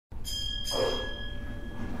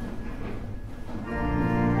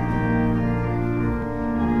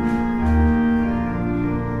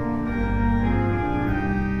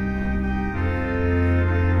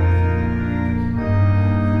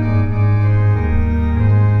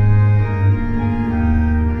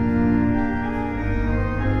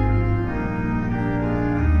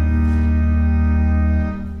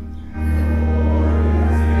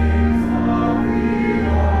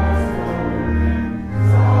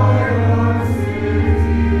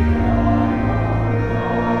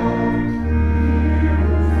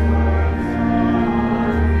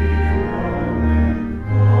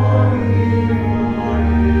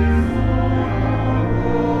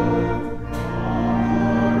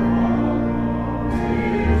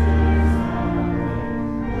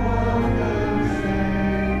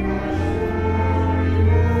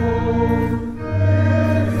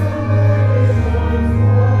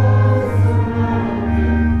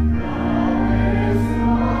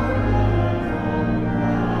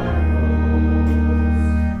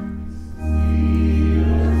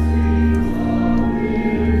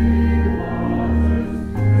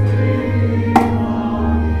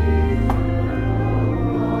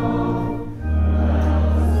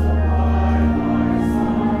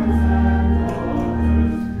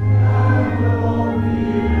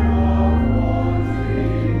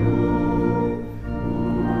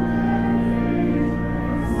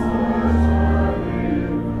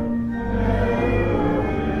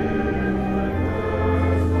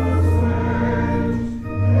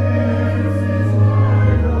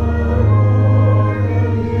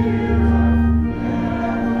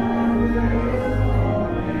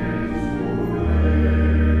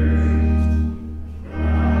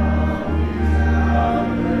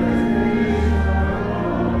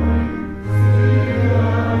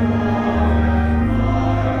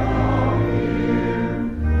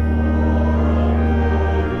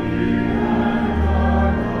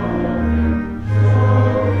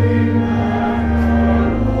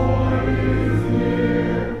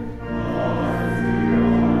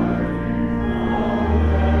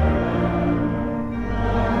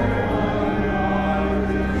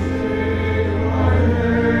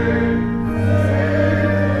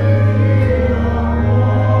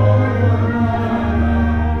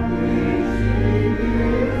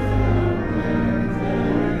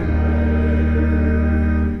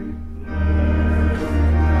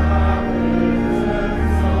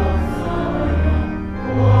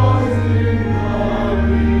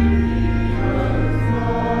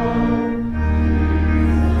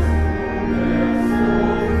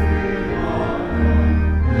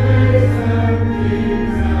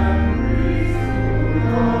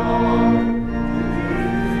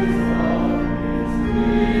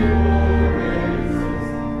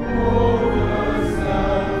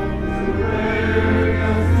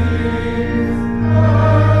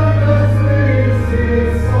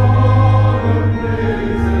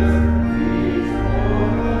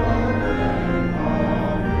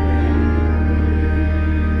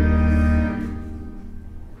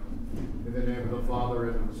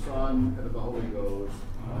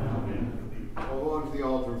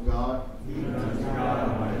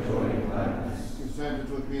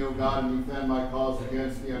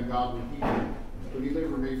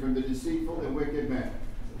deliver me from the deceitful and wicked man.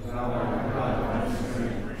 Thou art God of my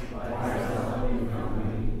strength, why hast thou hid from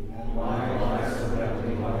me? And why hast thou left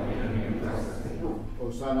me like an enemy oppresseth me?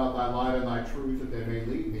 O send out thy light and thy truth, that they may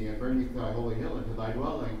lead me, and bring me to thy holy hill and to thy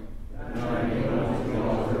dwelling. And I kneel unto the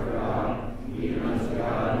altar of God, even unto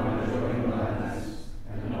God my joy and gladness,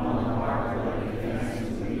 and on the heart will I give thanks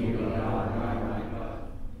to thee, O God, my God.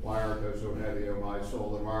 Why art thou so heavy, O my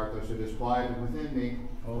soul, and why art thou so disquieted within me?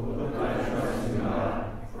 O put thy trust in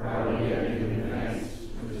God, for I will yet give thee thanks,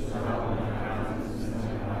 which is not my countenance in thy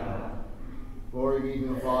God. Glory be to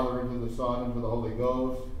the Father, and to the Son, and to the Holy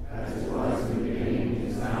Ghost. As it was in the beginning,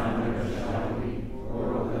 is now, and ever shall be,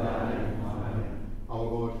 world without end. Amen. I will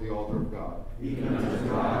go into the altar of God. Even unto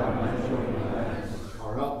God, my joy and gladness.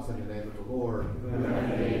 Our help is in the name of the Lord. Who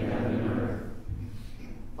hath made heaven and earth.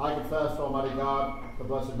 I confess, Almighty God, the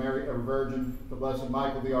Blessed Mary, ever Virgin, the Blessed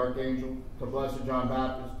Michael the Archangel, the Blessed John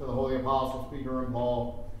Baptist, to the Holy Apostles Peter and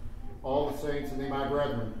Paul, all the saints and they my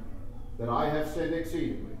brethren, that I have sinned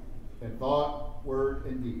exceedingly in thought, word,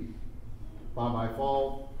 and deed, by my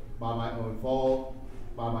fault, by my own fault,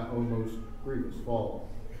 by my own most grievous fault.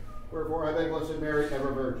 Wherefore I beg Blessed Mary,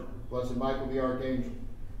 ever Virgin, Blessed Michael the Archangel,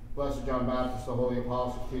 Blessed John Baptist, the Holy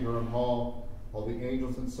Apostles Peter and Paul, all the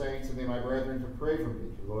angels and saints and they my brethren, to pray for me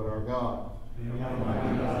to the Lord our God. May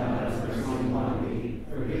Almighty God have mercy upon thee,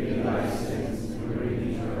 forgive thee thy sins, and bring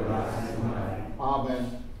thee to everlasting life.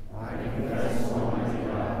 Amen. I confess, Almighty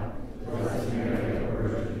God, the Blessed Mary, the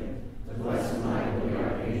Virgin, the Blessed Michael the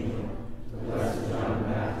Archangel, the Blessed John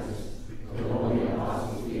Baptist, the Holy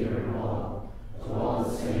Apostles Peter and Paul, to all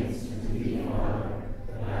the saints, and to thee, Father,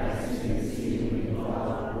 that I have sinned exceedingly in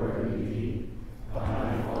thought, word, and deed, by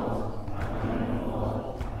my fault, by my own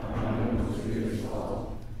fault, by my own most grievous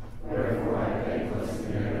fault. Wherefore I beg Blessed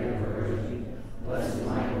Mary, the Virgin, Blessed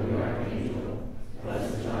Michael the Archangel,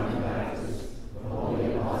 Blessed John Baptist, the Holy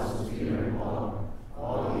Apostles Peter and Paul,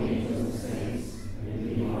 all the angels and saints, and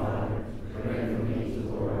thee, Father, pray for me to the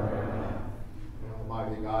Lord our God.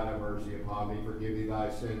 Almighty God, have mercy upon me, forgive thee thy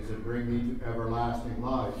sins, and bring me to everlasting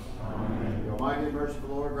life. Amen. The Almighty and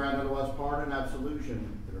merciful Lord grant unto us pardon,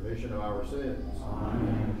 absolution, the remission of our sins.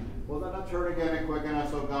 Amen. Will thou not turn again and quicken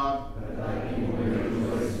us, O God? That thy people may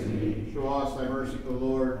rejoice in thee. Show us thy mercy, O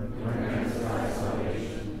Lord. And grant us thy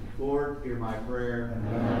salvation. Lord, hear my prayer. And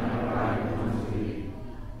let my cry come unto thee.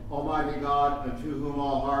 Almighty God, unto whom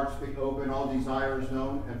all hearts be open, all desires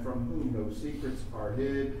known, and from whom no secrets are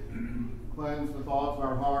hid, cleanse the thoughts of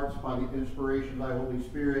our hearts by the inspiration of thy Holy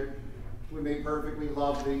Spirit. We may perfectly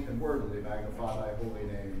love thee and worthily magnify thy holy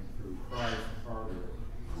name through Christ our Lord.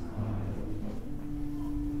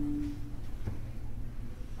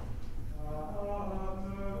 Have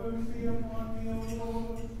mercy upon me, O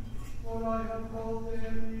Lord, for I have called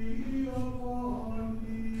daily upon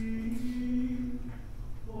thee.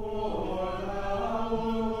 For thou, O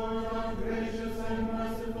Lord, art gracious and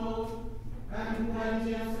merciful, and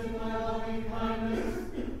plenteous in thy loving kindness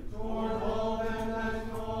toward all them that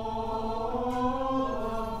call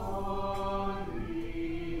upon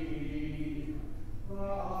thee.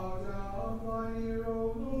 Bow down thine ear, O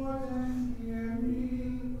Lord, and hear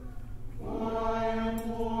me. For I am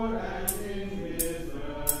poor and in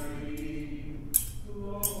misery.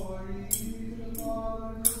 Glory be to the Father,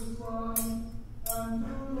 and to the Son, and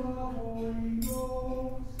to the Holy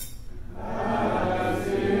Ghost. As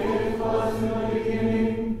it was in the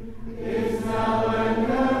beginning, is now,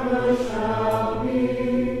 and ever shall be,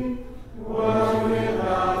 world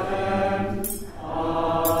without end.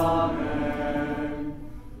 Amen.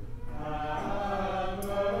 Have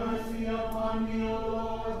mercy upon me, O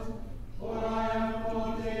Lord, for I am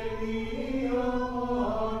called daily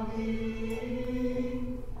upon thee.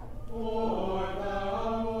 For thou,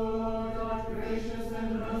 O Lord, art gracious and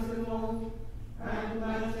merciful, and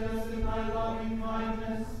plenteous in thy loving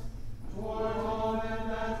kindness toward all them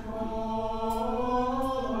that call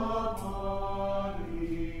upon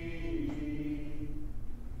thee.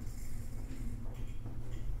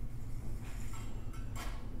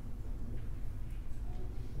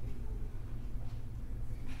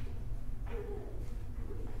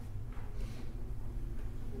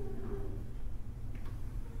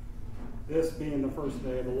 This being the first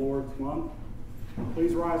day of the Lord's month,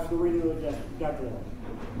 please rise for the reading of the Decalogue.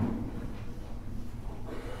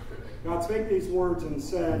 God spake these words and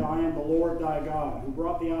said, I am the Lord thy God, who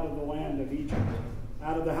brought thee out of the land of Egypt,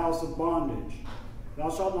 out of the house of bondage. Thou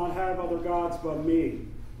shalt not have other gods but me.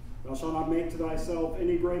 Thou shalt not make to thyself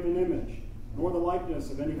any graven image, nor the likeness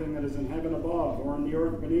of anything that is in heaven above, or in the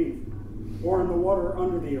earth beneath, or in the water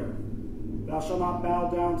under the earth. Thou shalt not bow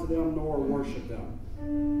down to them, nor worship them.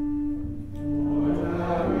 Lord,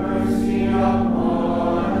 have mercy upon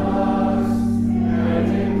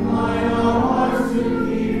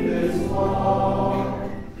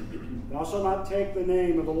take the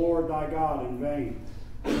name of the Lord thy God in vain.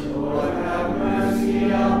 Lord, have mercy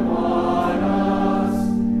upon us,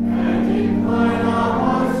 and incline our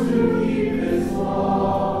hearts to keep this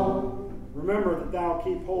law. Remember that thou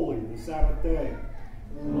keep holy the Sabbath day.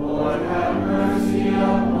 Lord, have mercy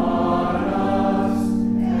upon us,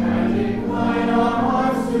 and incline our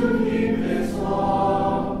hearts to keep this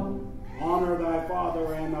law. Honor thy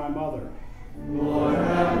father and thy mother. Lord,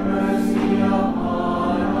 have mercy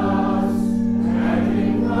upon us, and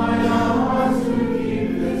incline our hearts to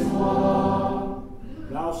keep this law.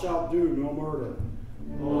 Thou shalt do no murder.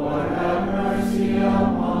 Lord, have mercy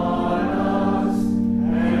upon us,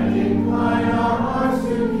 and incline our hearts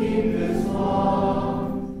to keep this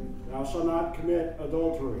law. Thou shalt not commit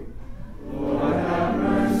adultery. Lord, have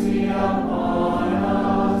mercy upon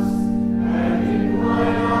us, and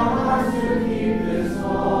incline our hearts to keep this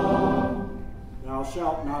law. Thou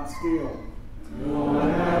shalt not steal. Lord,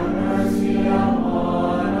 have mercy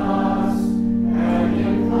upon us, and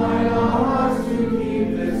incline our hearts to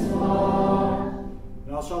keep this law.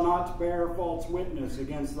 Thou shalt not bear false witness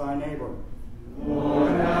against thy neighbor.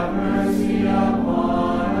 Lord, have mercy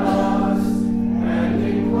upon us, and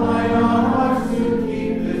incline our hearts to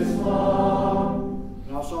keep this law.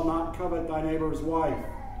 Thou shalt not covet thy neighbor's wife.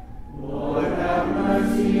 Lord, have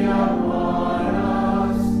mercy upon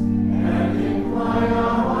us, and incline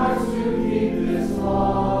our hearts to keep this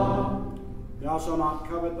law. Thou shalt not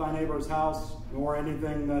covet thy neighbor's house, nor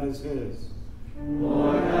anything that is his.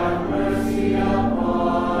 Lord, have mercy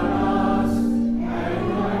upon us, and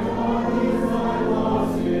write all these thy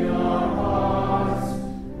laws in our hearts,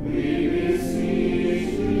 we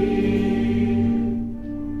beseech thee.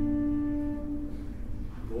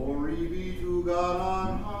 Glory be to God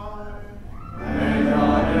on high. And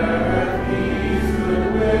on earth peace,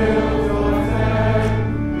 goodwill towards men.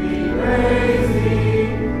 We praise thee,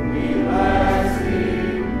 we bless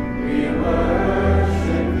thee, we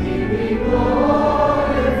worship thee, we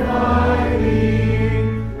glorify thee.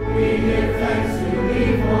 We give thanks to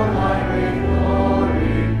thee for thy great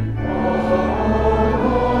glory. O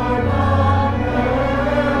Lord God,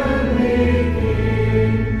 heavenly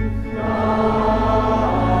King, God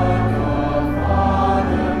the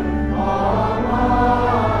Father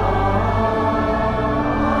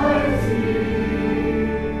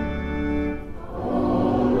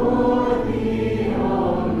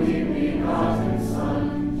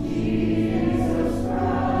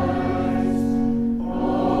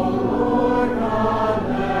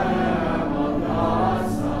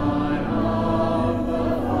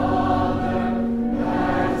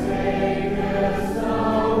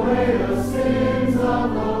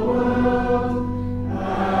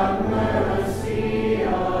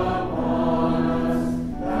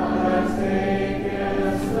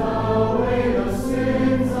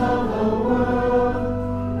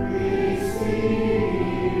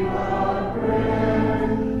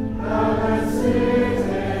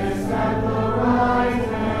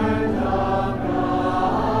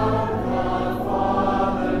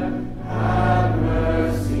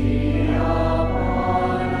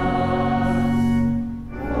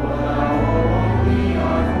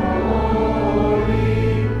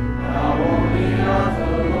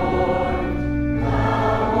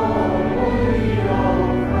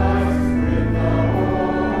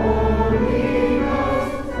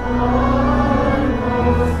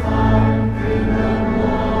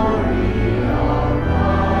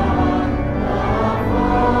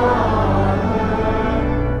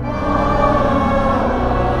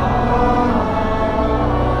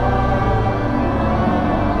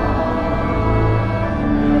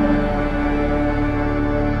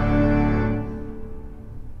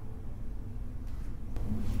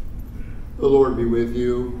The Lord be with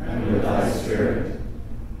you. and with thy spirit.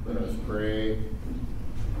 Let us pray.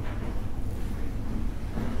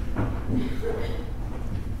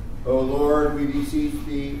 O Lord, we beseech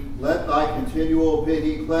thee, let thy continual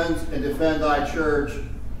pity cleanse and defend thy church,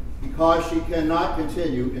 because she cannot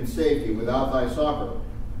continue in safety without thy succor.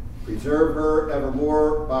 Preserve her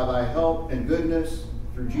evermore by thy help and goodness,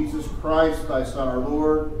 through Jesus Christ, thy Son, our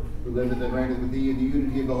Lord, who liveth and reigneth with thee in the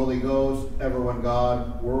unity of the Holy Ghost, ever one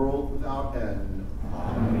God, world without end.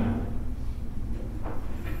 Amen.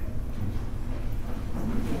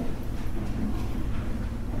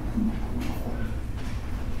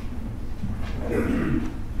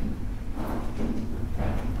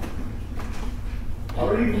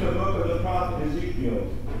 A reading from the book of the prophet Ezekiel.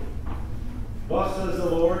 Thus says the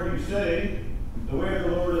Lord, you say, the way of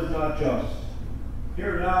the Lord is not just.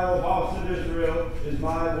 Hear now, O house of Israel, is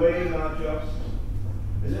my way not just?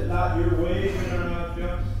 Is it not your ways that are not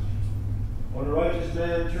just? When a righteous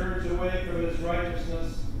man turns away from his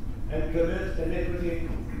righteousness and commits iniquity,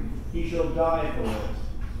 he shall die for it.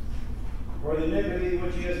 For the iniquity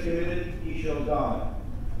which he has committed, he shall die.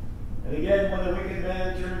 And again, when the wicked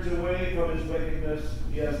man turns away from his wickedness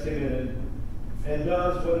he has committed, and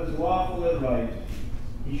does what is lawful and right,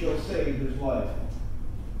 he shall save his life.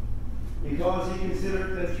 Because he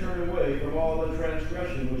considered and turned away from all the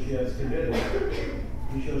transgression which he has committed,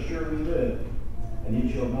 he shall surely live, and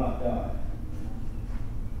he shall not die.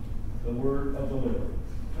 The word of the Lord.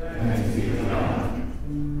 Thanks be to God.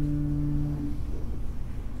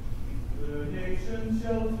 The nations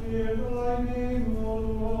shall fear thy name, O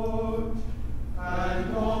Lord,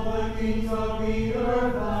 and all the kings of the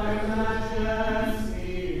earth thy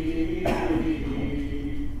majesty.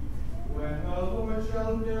 When the Lord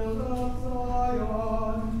shall build up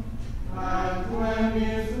Zion, and when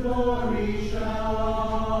his glory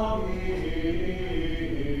shall appear.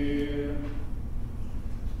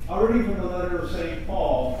 A reading from the letter of St.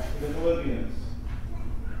 Paul to the Philippians.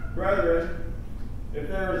 Brethren, if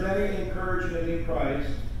there is any encouragement in Christ,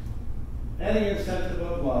 any incentive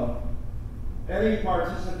of love, any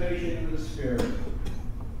participation in the Spirit,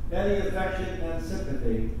 any affection and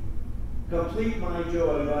sympathy, complete my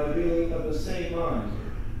joy by being of the same mind,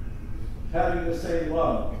 having the same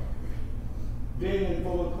love, being in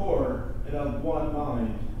full accord and of one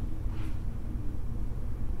mind.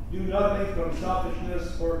 Do nothing from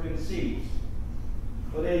selfishness or conceit,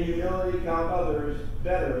 but in humility count others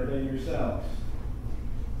better than yourselves.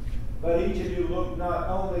 Let each of you look not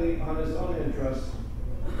only on his own interests,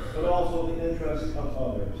 but also the interests of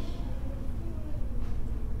others.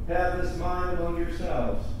 Have this mind among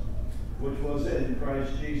yourselves, which was in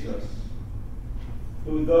Christ Jesus,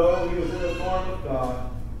 who, though he was in the form of God,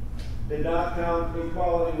 did not count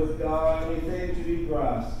equality with God anything to be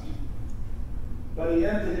grasped, but he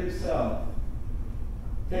emptied himself,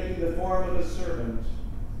 taking the form of a servant,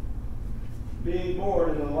 being born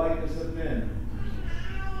in the likeness of men,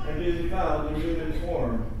 and being found in human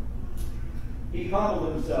form. He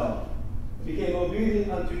humbled himself, became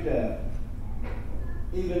obedient unto death,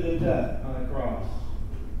 even to death on a cross.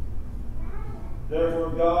 Therefore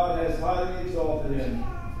God has highly exalted him,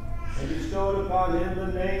 and bestowed upon him the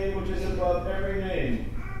name which is above every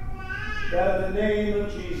name, that at the name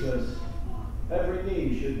of Jesus every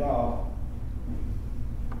knee should bow.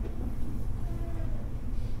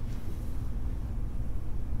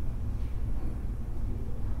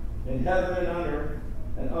 In heaven and on earth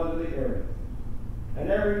and under the earth. And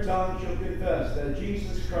every tongue shall confess that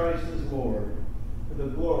Jesus Christ is Lord, to the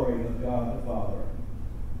glory of God the Father.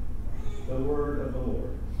 The word of the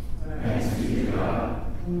Lord. Thanks be to God.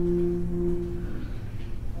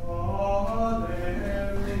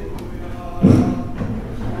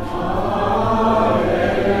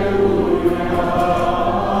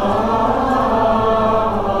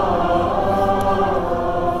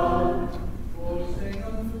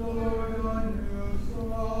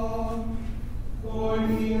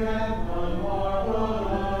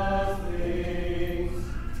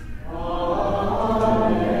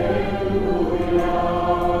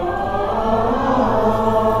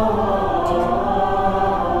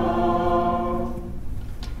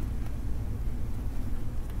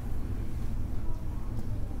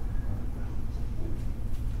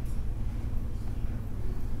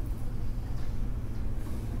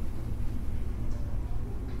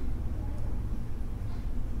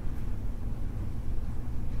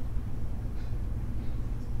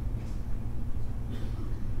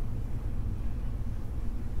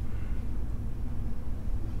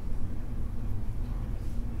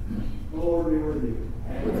 The Lord be with you.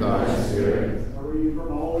 And with thy spirit. A reading from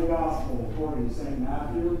the Holy Gospel according to St.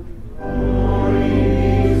 Matthew. Glory be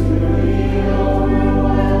to thee, O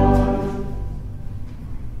Lord.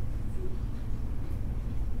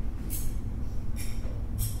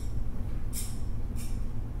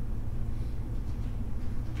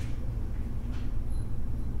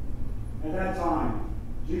 At that time,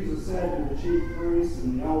 Jesus said to the chief priests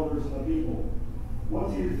and the elders of the people,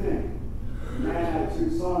 "What do you think? The man had 2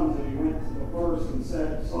 sons, and he went to the first and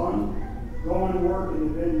said, 'Son, go and work in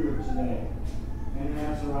the vineyard today.' And he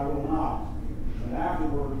answered, 'I will not.' But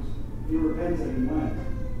afterwards he repented and went.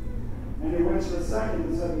 And he went to the second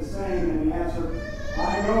and said the same, and he answered,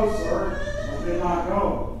 'I go, sir,' but did not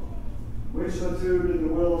go. Which of the 2 did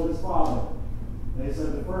the will of his father?" They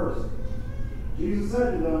said, "The first." Jesus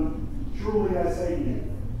said to them, "Truly I say to you,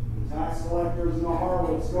 the tax collectors and the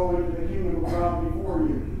harlots go into the kingdom of God before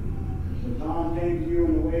you. But John came to you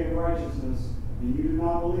in the way of righteousness, and you did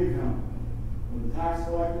not believe him. But the tax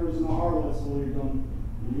collectors and the harlots believed him.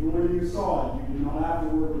 Even when you saw it, you did not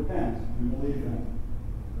afterward repent and believe him.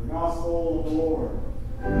 The gospel of the Lord.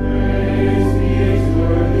 Praise be to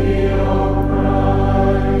thee, O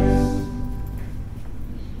Christ.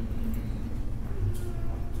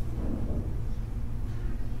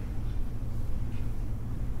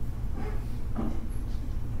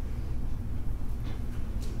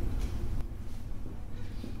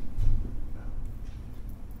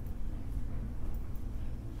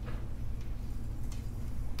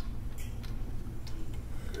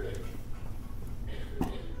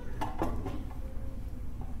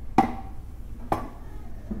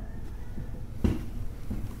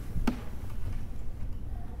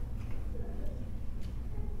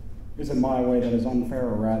 Is it my way that is unfair,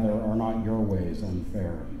 or rather are not your ways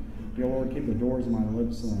unfair? Dear Lord, keep the doors of my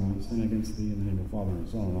lips and I won't sin against thee, in the name of the Father, and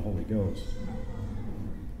the Son, and the Holy Ghost.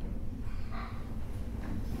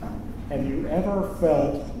 Have you ever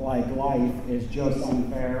felt like life is just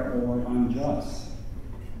unfair or unjust?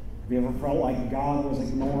 Have you ever felt like God was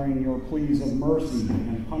ignoring your pleas of mercy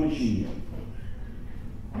and punishing you?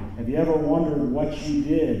 Have you ever wondered what you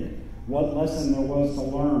did, what lesson there was to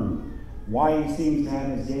learn? Why he seems to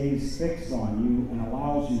have his gaze fixed on you and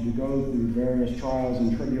allows you to go through various trials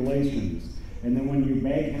and tribulations. And then when you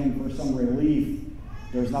beg him for some relief,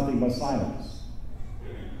 there's nothing but silence.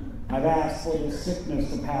 I've asked for the sickness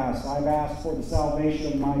to pass. I've asked for the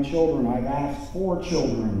salvation of my children. I've asked for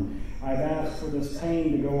children. I've asked for this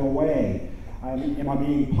pain to go away. Am I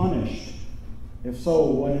being punished? If so,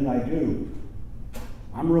 what did I do?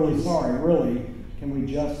 I'm really sorry, really. Can we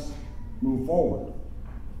just move forward?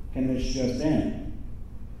 Can this just end?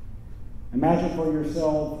 Imagine for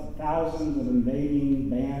yourself thousands of invading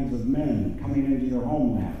bands of men coming into your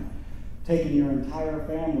homeland, taking your entire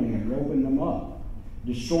family and roping them up,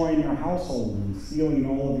 destroying your household and stealing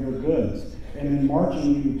all of your goods, and then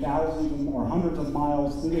marching you thousands or hundreds of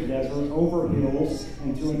miles through the desert, over hills,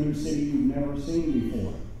 into a new city you've never seen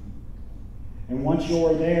before. And once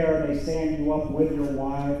you're there, they stand you up with your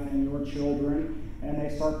wife and your children, and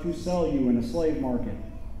they start to sell you in a slave market,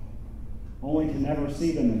 only to never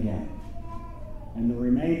see them again. And the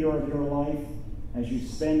remainder of your life, as you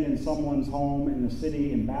spend in someone's home in the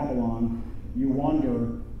city in Babylon, you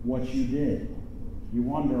wonder what you did. You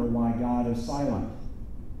wonder why God is silent.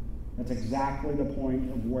 That's exactly the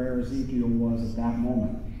point of where Ezekiel was at that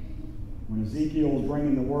moment. When Ezekiel was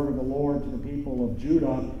bringing the word of the Lord to the people of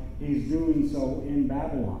Judah, he's doing so in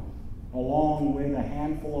Babylon, along with a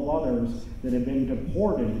handful of others that had been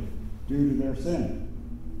deported due to their sin.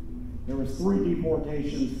 There was 3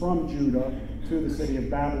 deportations from Judah to the city of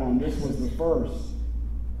Babylon. This was the first.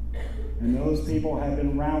 And those people had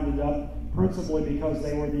been rounded up principally because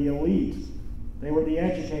they were the elite. They were the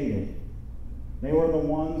educated. They were the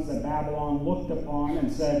ones that Babylon looked upon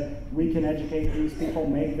and said, we can educate these people,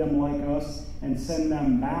 make them like us, and send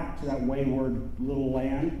them back to that wayward little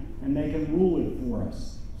land, and they can rule it for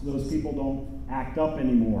us. So those people don't act up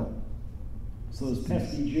anymore. So those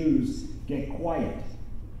pesky Jews get quiet.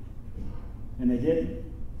 And they didn't.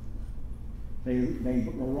 They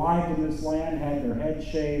arrived in this land, had their heads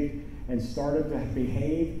shaved, and started to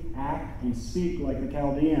behave, act, and speak like the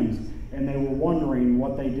Chaldeans. And they were wondering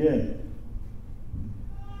what they did.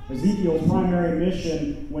 Ezekiel's primary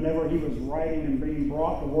mission, whenever he was writing and being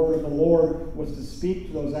brought the word of the Lord, was to speak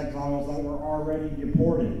to those exiles that were already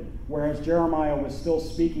deported, whereas Jeremiah was still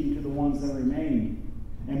speaking to the ones that remained.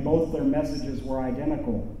 And both their messages were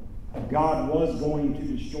identical. God was going to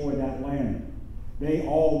destroy that land. They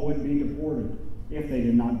all would be deported if they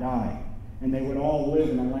did not die. And they would all live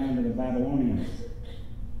in the land of the Babylonians.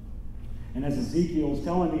 And as Ezekiel is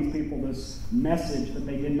telling these people this message that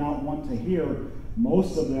they did not want to hear,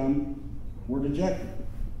 most of them were dejected.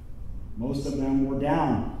 Most of them were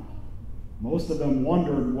down. Most of them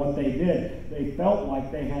wondered what they did. They felt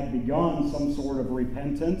like they had begun some sort of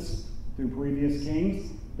repentance through previous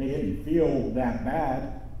kings. They didn't feel that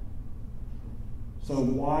bad. So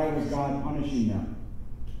why was God punishing them?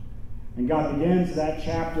 And God begins that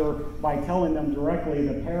chapter by telling them directly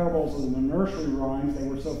the parables and the nursery rhymes they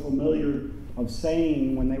were so familiar of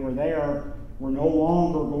saying when they were there were no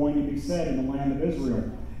longer going to be said in the land of Israel.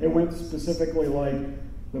 It went specifically like,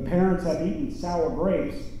 the parents have eaten sour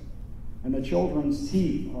grapes, and the children's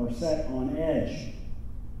teeth are set on edge.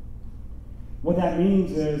 What that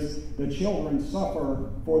means is the children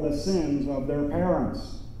suffer for the sins of their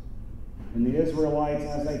parents. And the Israelites,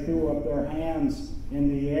 as they threw up their hands in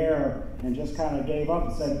the air and just kind of gave up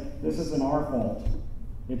and said, this isn't our fault.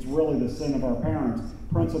 It's really the sin of our parents,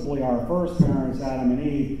 principally our first parents, Adam and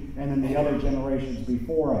Eve, and then the other generations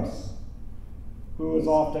before us, Who has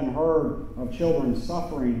often heard of children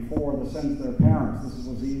suffering for the sins of their parents? This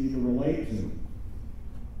was easy to relate to.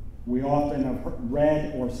 We often have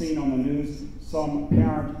read or seen on the news some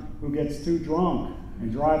parent who gets too drunk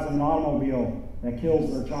and drives an automobile that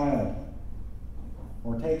kills their child,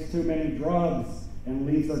 or takes too many drugs and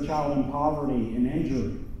leaves their child in poverty and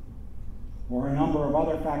injured, or a number of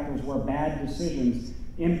other factors where bad decisions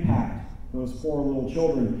impact those poor little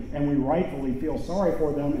children, and we rightfully feel sorry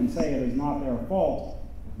for them and say it is not their fault.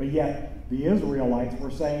 But yet the Israelites were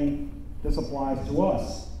saying this applies to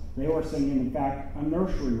us. They were singing, in fact, a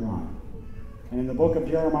nursery rhyme. And in the book of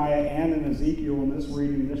Jeremiah and in Ezekiel, in this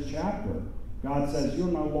reading, this chapter, God says you're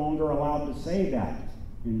no longer allowed to say that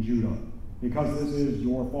in Judah, because this is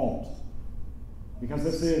your fault, because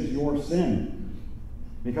this is your sin,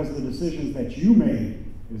 because the decisions that you made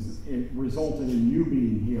it resulted in you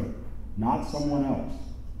being here, not someone else.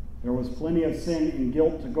 There was plenty of sin and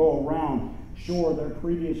guilt to go around. Sure, their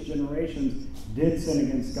previous generations did sin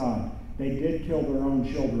against God. They did kill their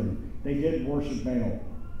own children. They did worship Baal.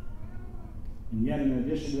 And yet, in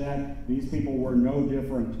addition to that, these people were no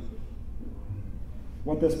different.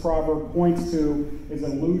 What this proverb points to is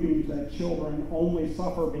alluding that children only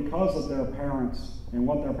suffer because of their parents and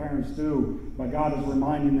what their parents do. But God is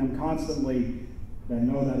reminding them constantly that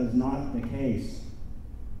no, that is not the case.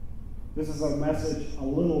 This is a message a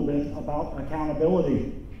little bit about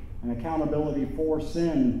accountability. And accountability for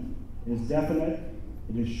sin is definite,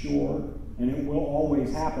 it is sure, and it will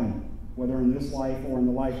always happen, whether in this life or in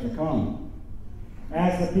the life to come.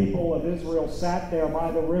 As the people of Israel sat there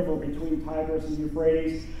by the river between Tigris and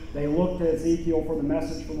Euphrates, they looked to Ezekiel for the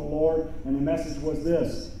message from the Lord, and the message was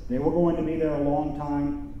this: they were going to be there a long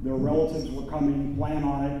time, their relatives were coming, plan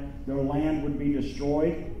on it, their land would be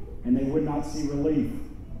destroyed, and they would not see relief.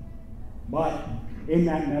 But in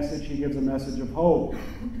that message, he gives a message of hope,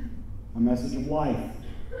 a message of life,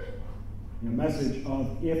 a message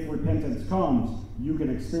of if repentance comes, you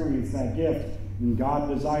can experience that gift, and God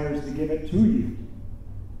desires to give it to you.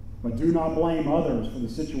 But do not blame others for the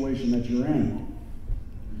situation that you're in.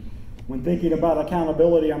 When thinking about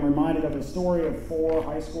accountability, I'm reminded of a story of 4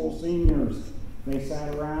 high school seniors. They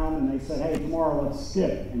sat around and they said, hey, tomorrow let's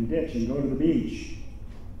skip and ditch and go to the beach.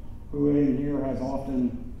 Who in here has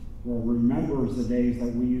often remembers the days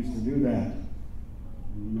that we used to do that?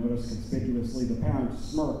 You notice conspicuously the parents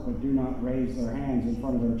smirk but do not raise their hands in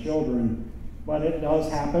front of their children. But it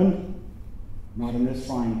does happen. Not in this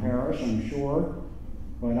fine parish, I'm sure.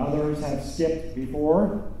 But others have skipped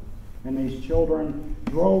before. And these children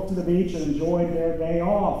drove to the beach and enjoyed their day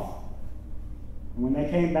off. And when they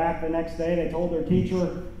came back the next day, they told their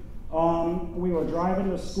teacher, we were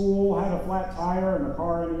driving to school, had a flat tire, and the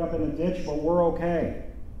car ended up in a ditch, but we're okay.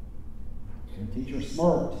 The teacher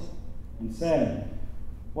smirked and said,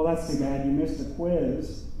 well, that's too bad. You missed a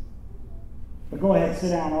quiz. But go ahead, sit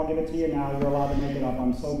down. I'll give it to you now. You're allowed to make it up.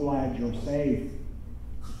 I'm so glad you're safe.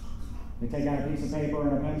 They take out a piece of paper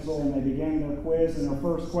and a pencil, and they begin their quiz. And their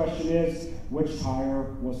first question is, which tire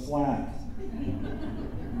was flat?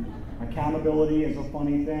 Accountability is a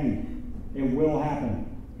funny thing. It will happen.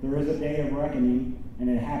 There is a day of reckoning, and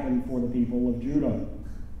it happened for the people of Judah.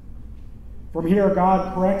 From here,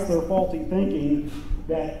 God corrects their faulty thinking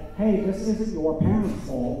that, hey, this isn't your parents'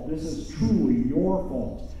 fault. This is truly your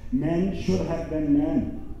fault. Men should have been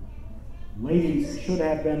men. Ladies should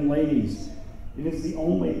have been ladies. It is the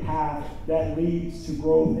only path that leads to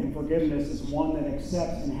growth and forgiveness, is one that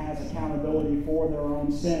accepts and has accountability for their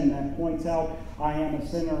own sin, that points out, I am a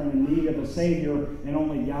sinner and in need of a Savior, and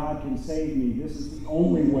only God can save me. This is the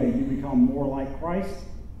only way you become more like Christ.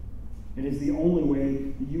 It is the only way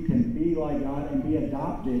that you can be like God and be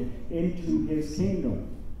adopted into His kingdom.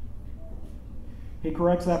 He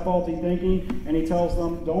corrects that faulty thinking, and he tells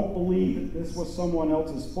them, don't believe that this was someone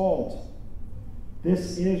else's fault.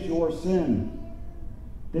 This is your sin.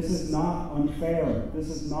 This is not unfair. This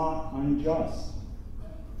is not unjust.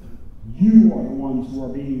 You are the ones who are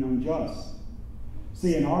being unjust.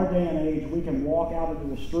 See, in our day and age, we can walk out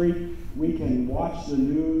into the street, we can watch the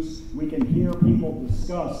news, we can hear people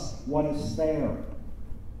discuss what is fair,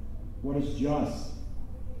 what is just.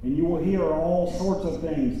 And you will hear all sorts of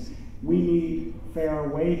things. We need fair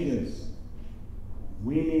wages.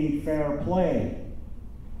 We need fair play.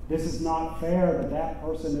 This is not fair that that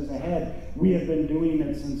person is ahead. We have been doing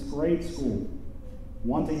it since grade school,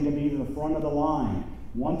 wanting to be the front of the line,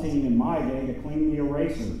 wanting, in my day, to clean the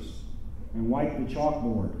erasers and wipe the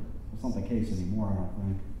chalkboard. That's not the case anymore, I don't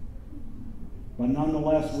think. But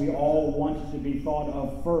nonetheless, we all wanted to be thought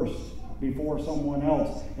of first before someone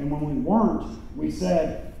else. And when we weren't, we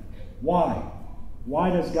said, why? Why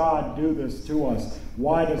does God do this to us?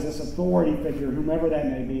 Why does this authority figure, whomever that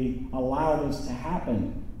may be, allow this to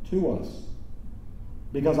happen to us?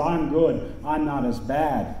 Because I'm good, I'm not as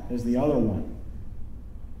bad as the other one.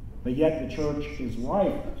 But yet the church is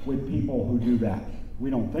rife with people who do that. We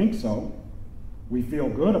don't think so. We feel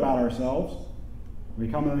good about ourselves. We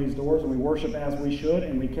come in these doors and we worship as we should,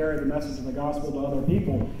 and we carry the message of the gospel to other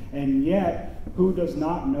people. And yet, who does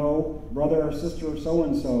not know brother or sister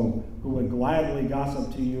so-and-so who would gladly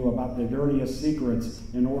gossip to you about the dirtiest secrets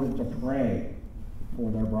in order to pray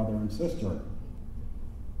for their brother and sister?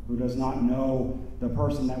 Who does not know the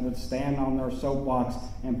person that would stand on their soapbox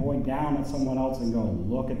and point down at someone else and go,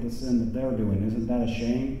 look at the sin that they're doing. Isn't that a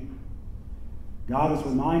shame? God is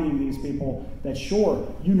reminding these people that,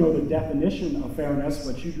 sure, you know the definition of fairness,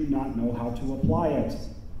 but you do not know how to apply it.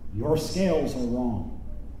 Your scales are wrong.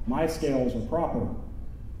 My scales are proper.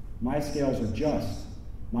 My scales are just.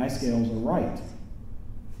 My scales are right.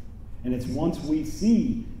 And it's once we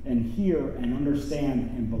see and hear and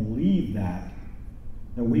understand and believe that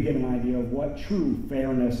we get an idea of what true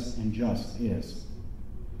fairness and just is.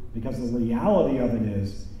 Because the reality of it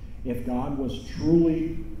is, if God was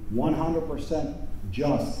truly 100%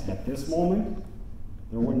 just at this moment,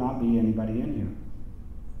 there would not be anybody in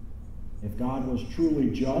here. If God was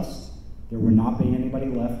truly just, there would not be anybody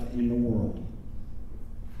left in the world.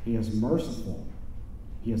 He is merciful.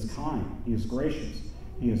 He is kind. He is gracious.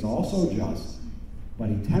 He is also just, but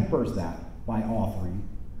he tempers that by offering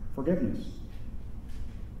forgiveness.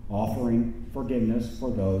 Offering forgiveness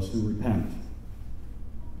for those who repent.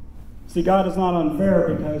 See, God is not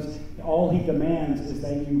unfair because all he demands is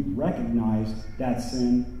that you recognize that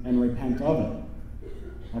sin and repent of it.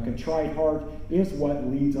 A contrite heart is what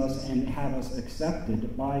leads us and have us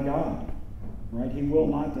accepted by God. Right? He will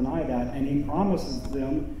not deny that, and he promises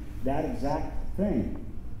them that exact thing.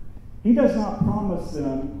 He does not promise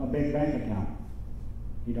them a big bank account.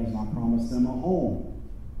 He does not promise them a home.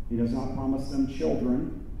 He does not promise them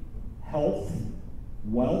children, health,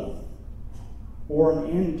 wealth, or an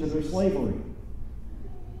end to their slavery.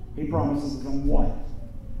 He promises them what?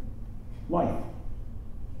 Life.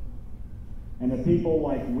 And the people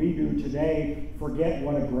like we do today forget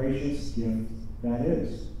what a gracious gift that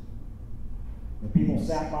is. The people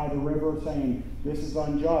sat by the river saying, this is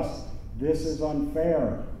unjust, this is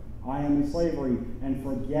unfair, I am in slavery, and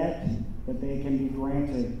forget that they can be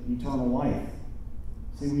granted eternal life.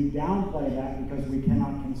 See, we downplay that because we cannot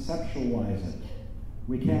conceptualize it.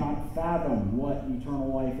 We cannot fathom what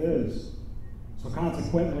eternal life is. So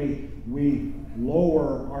consequently, we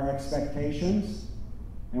lower our expectations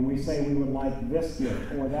and we say we would like this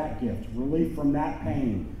gift or that gift, relief from that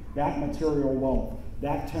pain, that material wealth,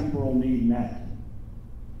 that temporal need met.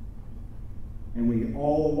 And we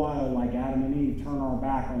all the while, like Adam and Eve, turn our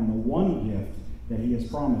back on the one gift that he has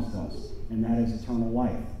promised us, and that is eternal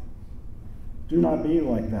life. Do not be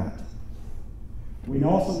like that. We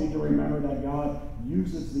also need to remember that God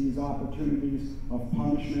uses these opportunities of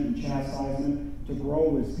punishment and chastisement to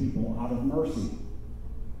grow his people out of mercy.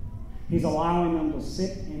 He's allowing them to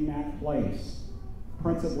sit in that place,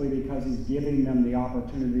 principally because he's giving them the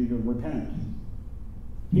opportunity to repent.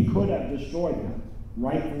 He could have destroyed them,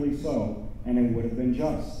 rightfully so, and it would have been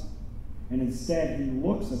just. And instead, he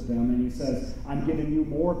looks at them and he says, I'm giving you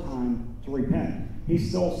more time to repent. He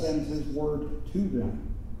still sends his word to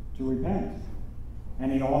them to repent.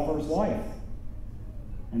 And he offers life.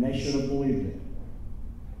 And they should have believed it.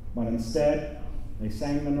 But instead, they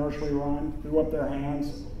sang the nursery rhyme, threw up their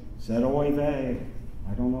hands, said, oy vey,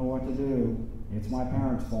 I don't know what to do. It's my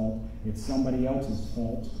parents' fault. It's somebody else's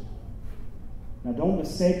fault. Now don't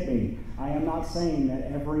mistake me. I am not saying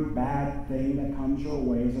that every bad thing that comes your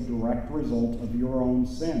way is a direct result of your own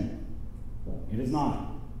sin. It is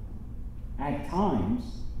not. At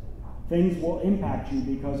times, things will impact you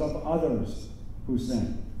because of others who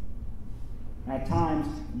sin. At times,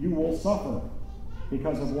 you will suffer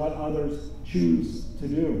because of what others choose to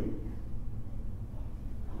do.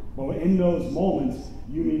 But in those moments,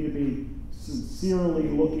 you need to be sincerely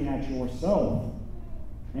looking at yourself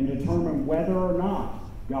and determine whether or not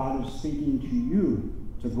God is speaking to you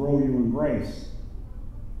to grow you in grace.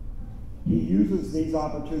 He uses these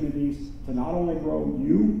opportunities to not only grow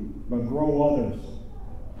you, but grow others.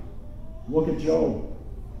 Look at Job.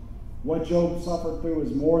 What Job suffered through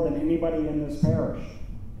is more than anybody in this parish.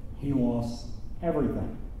 He lost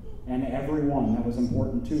everything and everyone that was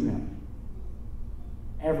important to him.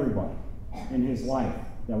 Everybody in his life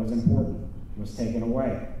that was important was taken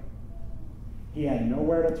away. He had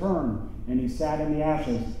nowhere to turn, and he sat in the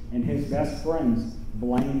ashes, and his best friends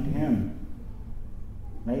blamed him.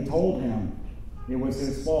 They told him it was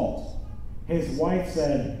his fault. His wife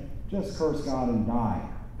said, just curse God and die,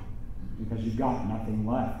 because you've got nothing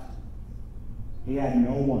left. He had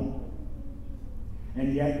no one.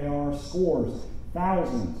 And yet there are scores,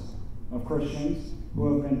 thousands of Christians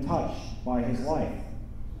who have been touched by his life.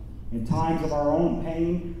 In times of our own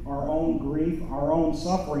pain, our own grief, our own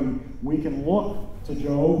suffering, we can look to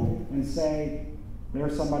Job and say,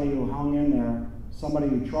 there's somebody who hung in there, somebody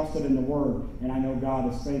who trusted in the Word, and I know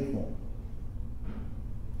God is faithful.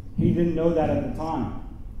 He didn't know that at the time,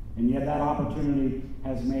 and yet that opportunity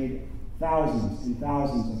has made thousands and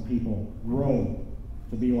thousands of people grow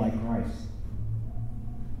to be like Christ.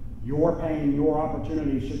 Your pain, your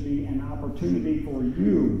opportunity should be an opportunity for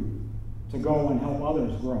you to go and help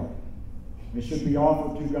others grow. It should be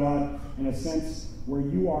offered to God in a sense where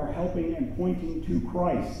you are helping and pointing to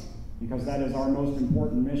Christ, because that is our most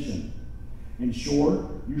important mission. In short,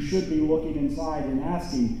 you should be looking inside and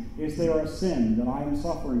asking, is there a sin that I am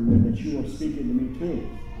suffering with that you are speaking to me to?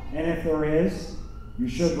 And if there is, you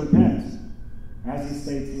should repent, as he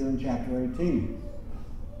states here in chapter 18.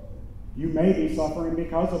 You may be suffering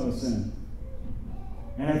because of a sin.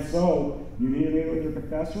 And if so, you need to meet with your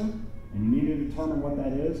confessor, and you need to determine what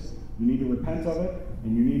that is. You need to repent of it,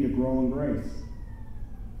 and you need to grow in grace.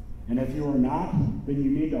 And if you are not, then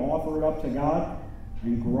you need to offer it up to God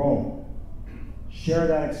and grow. Share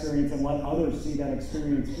that experience and let others see that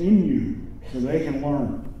experience in you so they can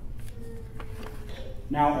learn.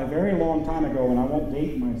 Now, a very long time ago, and I won't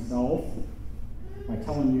date myself by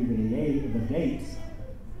telling you the date,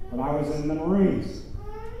 but I was in the Marines.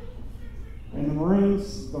 In the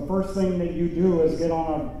Marines, the first thing that you do is get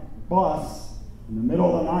on a bus in the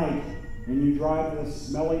middle of the night, and you drive to this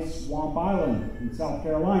smelly swamp island in South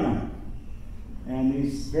Carolina. And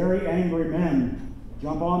these very angry men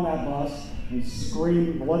jump on that bus and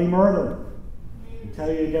scream bloody murder and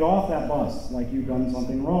tell you to get off that bus like you've done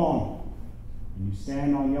something wrong. And you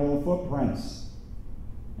stand on yellow footprints,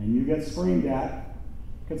 and you get screamed at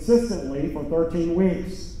consistently for 13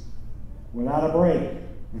 weeks without a break,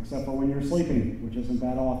 except for when you're sleeping, which isn't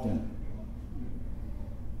that often.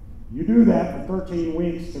 You do that for 13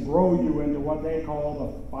 weeks to grow you into what they call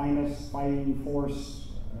the finest fighting force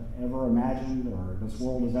ever imagined or this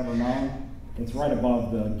world has ever known. It's right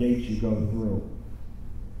above the gates you go through.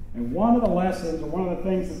 And one of the lessons, or one of the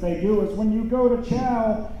things that they do is when you go to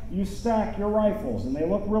chow, you stack your rifles, and they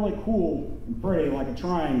look really cool and pretty, like a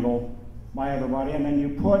triangle by everybody, and then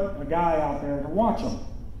you put a guy out there to watch them.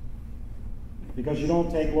 Because you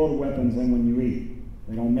don't take loaded weapons in when you eat.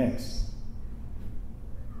 They don't mix.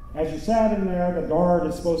 As you sat in there, the guard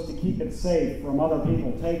is supposed to keep it safe from other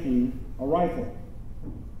people taking a rifle.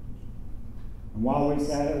 And while they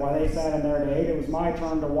sat in there to eat, it was my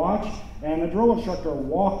turn to watch, and the drill instructor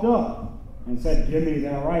walked up and said, "Give me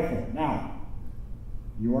that rifle." Now,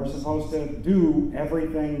 you are supposed to do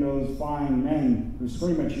everything those fine men who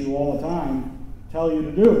scream at you all the time tell you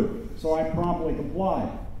to do. So I promptly complied.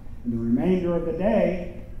 And the remainder of the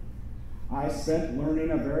day, I spent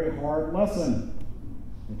learning a very hard lesson,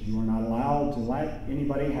 that you are not allowed to let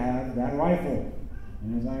anybody have that rifle.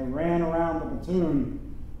 And as I ran around the platoon,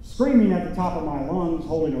 screaming at the top of my lungs,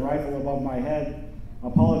 holding a rifle above my head,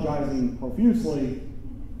 apologizing profusely,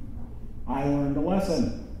 I learned a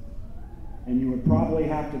lesson. And you would probably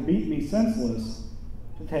have to beat me senseless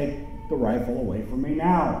to take the rifle away from me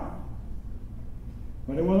now.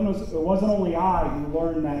 But it wasn't only I who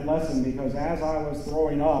learned that lesson, because as I was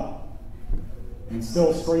throwing up and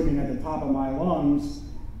still screaming at the top of my lungs,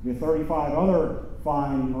 the 35 other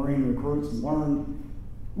fine Marine recruits learned,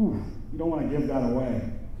 you don't want to give that away.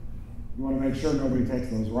 You want to make sure nobody takes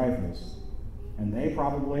those rifles. And they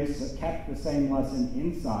probably kept the same lesson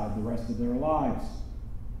inside the rest of their lives.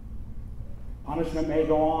 Punishment may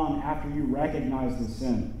go on after you recognize the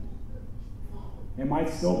sin. It might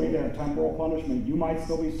still be there, temporal punishment. You might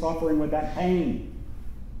still be suffering with that pain.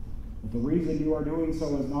 But the reason you are doing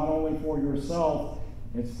so is not only for yourself,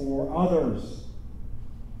 it's for others.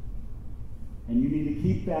 And you need to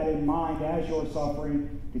keep that in mind as you're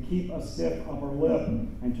suffering, to keep a stiff upper lip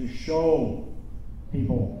and to show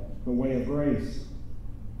people the way of grace.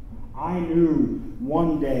 I knew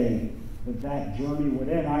one day that journey would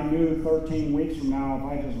end. I knew 13 weeks from now, if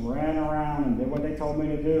I just ran around and did what they told me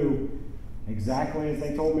to do, exactly as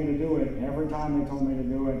they told me to do it, every time they told me to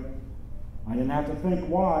do it, I didn't have to think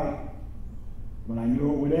why, but I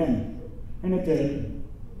knew it would end. And it did.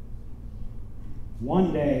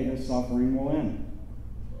 One day, this suffering will end.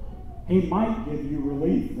 He might give you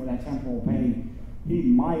relief for that temporal pain. He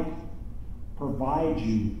might provide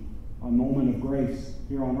you a moment of grace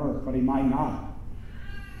here on earth, but he might not.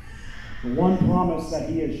 The one promise that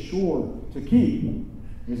he is sure to keep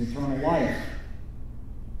is eternal life.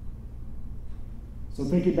 So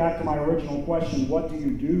thinking back to my original question, what do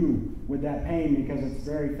you do with that pain? Because it's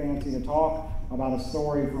very fancy to talk about a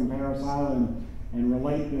story from Paris Island and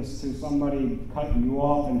relate this to somebody cutting you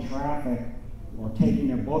off in traffic or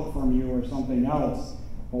taking a book from you or something else.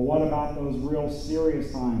 But what about those real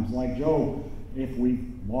serious times, like Job, if we've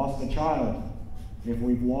lost a child, if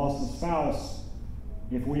we've lost a spouse,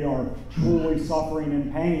 if we are truly suffering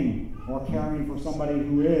in pain or caring for somebody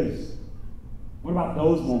who is? What about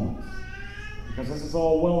those moments? Because this is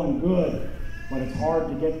all well and good, but it's hard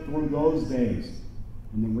to get through those days.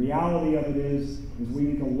 And the reality of it is we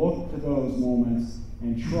need to look to those moments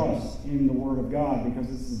and trust in the Word of God, because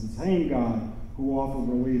this is the same God who offered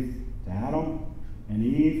relief to Adam and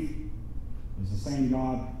Eve. It's the same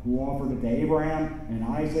God who offered it to Abraham and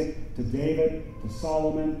Isaac, to David, to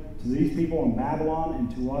Solomon, to these people in Babylon,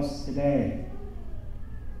 and to us today.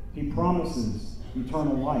 He promises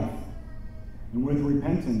eternal life, and with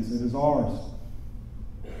repentance it is ours.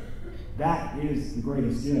 That is the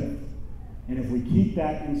greatest gift. And if we keep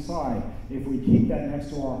that inside, if we keep that next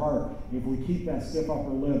to our heart, if we keep that stiff upper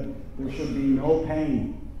lip, there should be no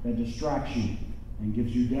pain that distracts you and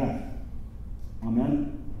gives you death.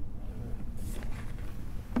 Amen?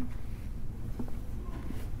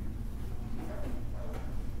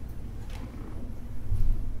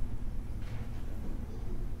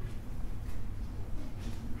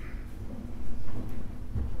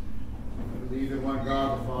 I believe in one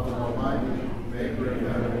God, the Father Almighty, maker of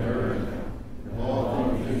heaven and earth, and all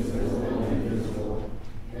things visible and invisible,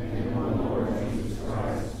 and in one Lord Jesus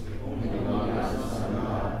Christ, only begotten Son of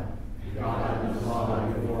God, God and the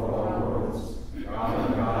Father before all worlds,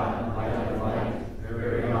 God of God, light of light,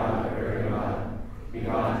 very God,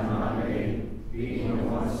 begotten, not made, being of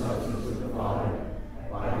one substance with the Father,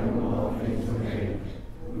 by whom all things were made,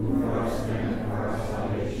 who for our sin and for our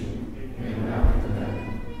salvation came down from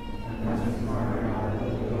heaven, and was incarnate out of the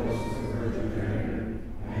Holy Ghost of the Virgin Mary,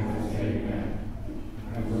 and was made man,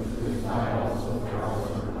 and was crucified also for our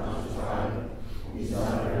circumcision. He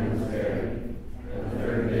suffered and was buried, and the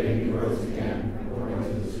third day he rose again, according to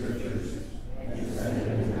the Scriptures, and ascended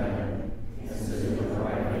into heaven, and sitteth at the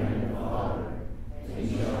right hand of the Father. And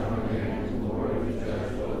he shall come again to glory to judge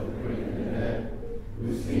both the quick and the dead,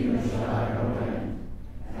 whose kingdom shall have no end.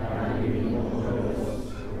 And I believe in the Holy Ghost,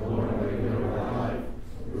 the Lord and Redeemer of our life,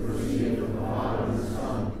 who proceeded from the Father and the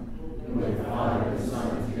Son, who with the Father and the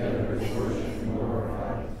Son together is worshipped and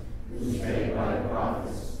glorified, who spake by the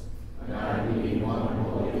prophets. And I believe in one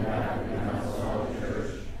holy Catholic and Apostolic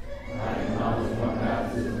Church. And I acknowledge one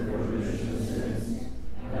baptism for the remission of sins.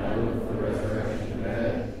 And I look for the resurrection of the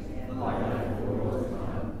dead and the life of the world to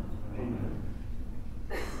come. Amen.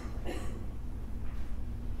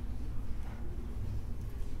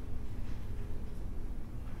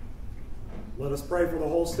 Let us pray for the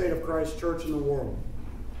whole state of Christ's church in the world.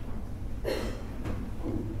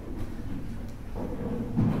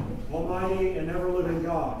 Almighty and ever-living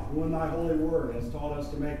God, who in thy holy word has taught us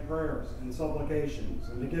to make prayers and supplications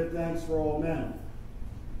and to give thanks for all men,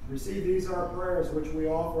 receive these our prayers which we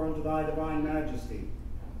offer unto thy divine majesty,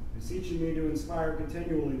 beseeching thee to inspire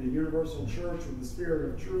continually the universal church with the spirit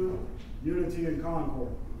of truth, unity, and concord,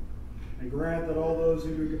 and grant that all those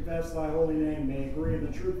who do confess thy holy name may agree in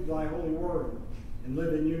the truth of thy holy word and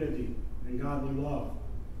live in unity and godly love.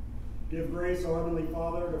 Give grace, O Heavenly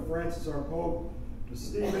Father, to Francis our Pope, to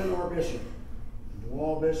Stephen our Bishop, and to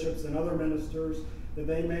all bishops and other ministers, that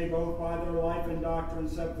they may both by their life and doctrine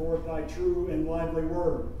set forth thy true and lively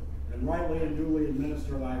word, and rightly and duly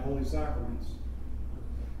administer thy holy sacraments.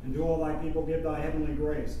 And to all thy people give thy heavenly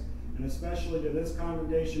grace, and especially to this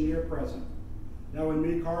congregation here present, that in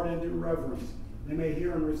meek heart and due reverence they may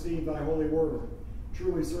hear and receive thy holy word,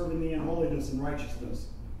 truly serving thee in holiness and righteousness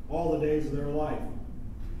all the days of their life.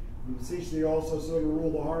 We beseech thee also so to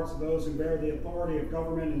rule the hearts of those who bear the authority of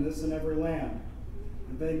government in this and every land,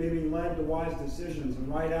 that they may be led to wise decisions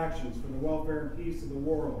and right actions for the welfare and peace of the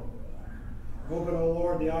world. Open, O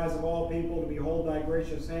Lord, the eyes of all people to behold thy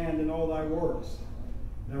gracious hand in all thy works.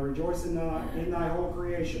 Now rejoice in thy whole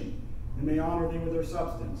creation, and may honor thee with their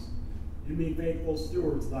substance, and be faithful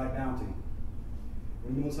stewards of thy bounty.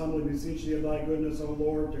 We most humbly beseech thee of thy goodness, O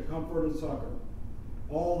Lord, to comfort and succor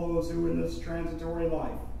all those who in this transitory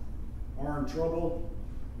life are in trouble,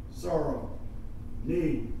 sorrow,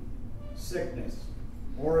 need, sickness,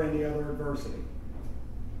 or any other adversity.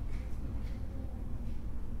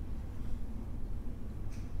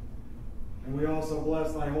 And we also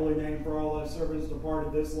bless thy holy name for all thy servants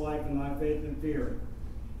departed this life in thy faith and fear,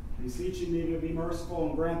 beseeching thee to be merciful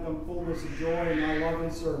and grant them fullness of joy in thy love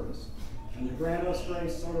and service, and to grant us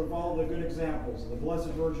grace so to follow the good examples of the Blessed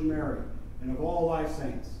Virgin Mary and of all thy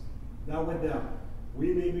saints, that with them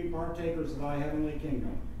we may be partakers of thy heavenly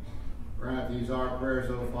kingdom. Grant these our prayers,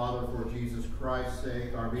 O Father, for Jesus Christ's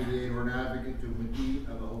sake, our mediator and advocate, to whom the deed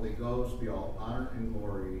of the Holy Ghost be all honor and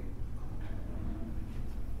glory.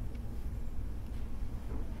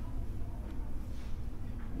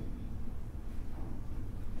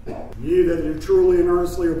 Ye that do truly and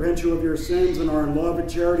earnestly repent you of your sins and are in love and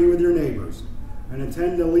charity with your neighbors, and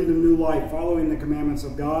intend to lead a new life, following the commandments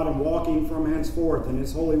of God and walking from henceforth in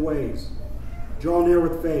his holy ways, draw near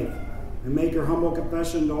with faith, and make your humble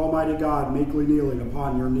confession to Almighty God, meekly kneeling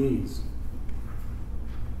upon your knees.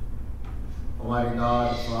 Almighty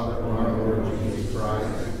God, Father of our Lord Jesus Christ,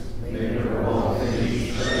 maker of all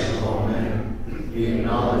things, judge of all men, we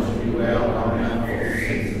acknowledge and bewail our manifold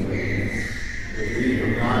sins and wickedness, which we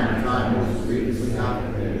from time to time most grievously have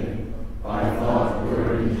committed, by thought,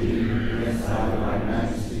 word, and deed, against thy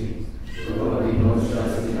majesty, provoking most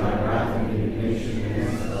justly thy wrath and indignation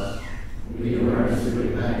against us. We earnestly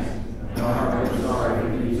repent, and are very sorry for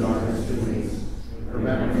these our misdoings,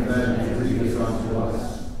 remembering then as grievous unto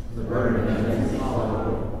us the burden of them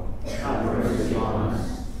follow. Have mercy on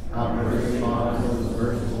us. Have mercy on us, O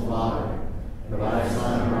merciful Father. For thy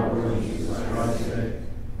Son, our Lord Jesus Christ's sake,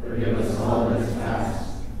 forgive us all that is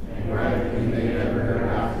past, and grant that we may ever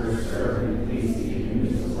hereafter serve and please thee in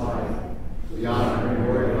newness of life. The honor and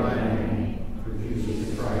glory of thy name, through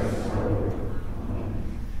Jesus Christ our Lord. Amen.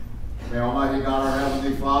 May Almighty God, our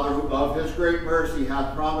Heavenly Father, who of his great mercy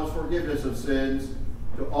hath promised forgiveness of sins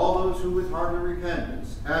to all those who with hearty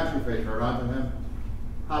repentance and true faith turn unto him,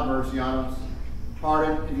 have mercy on us,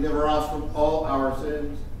 pardon and deliver us from all our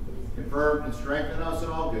sins, confirm and strengthen us in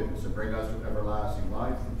all goodness, and bring us to everlasting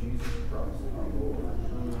life through Jesus Christ our Lord.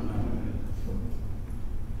 Amen.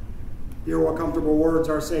 Hear what comfortable words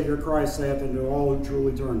our Savior Christ saith unto all who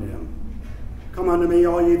truly turn to him. Come unto me,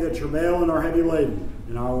 all ye that travail and are heavy laden,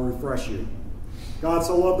 and I will refresh you. God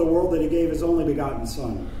so loved the world that he gave his only begotten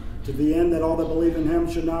Son, to the end that all that believe in him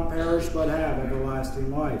should not perish, but have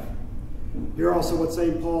everlasting life. Hear also what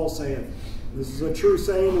St. Paul saith. This is a true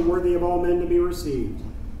saying and worthy of all men to be received,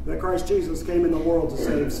 that Christ Jesus came in the world to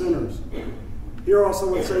save sinners. Hear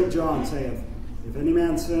also what St. John saith. If any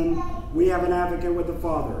man sin, we have an advocate with the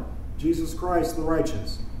Father, Jesus Christ the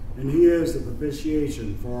righteous, and he is the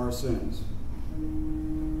propitiation for our sins.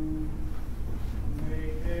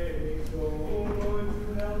 Make haste, O Lord,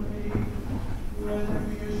 to help me, whether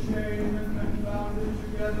be ashamed and confounded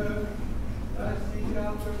together, that seek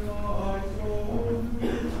after my soul to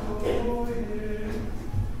destroy it.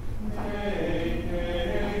 Make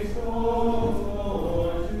haste, O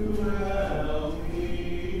Lord, to help me.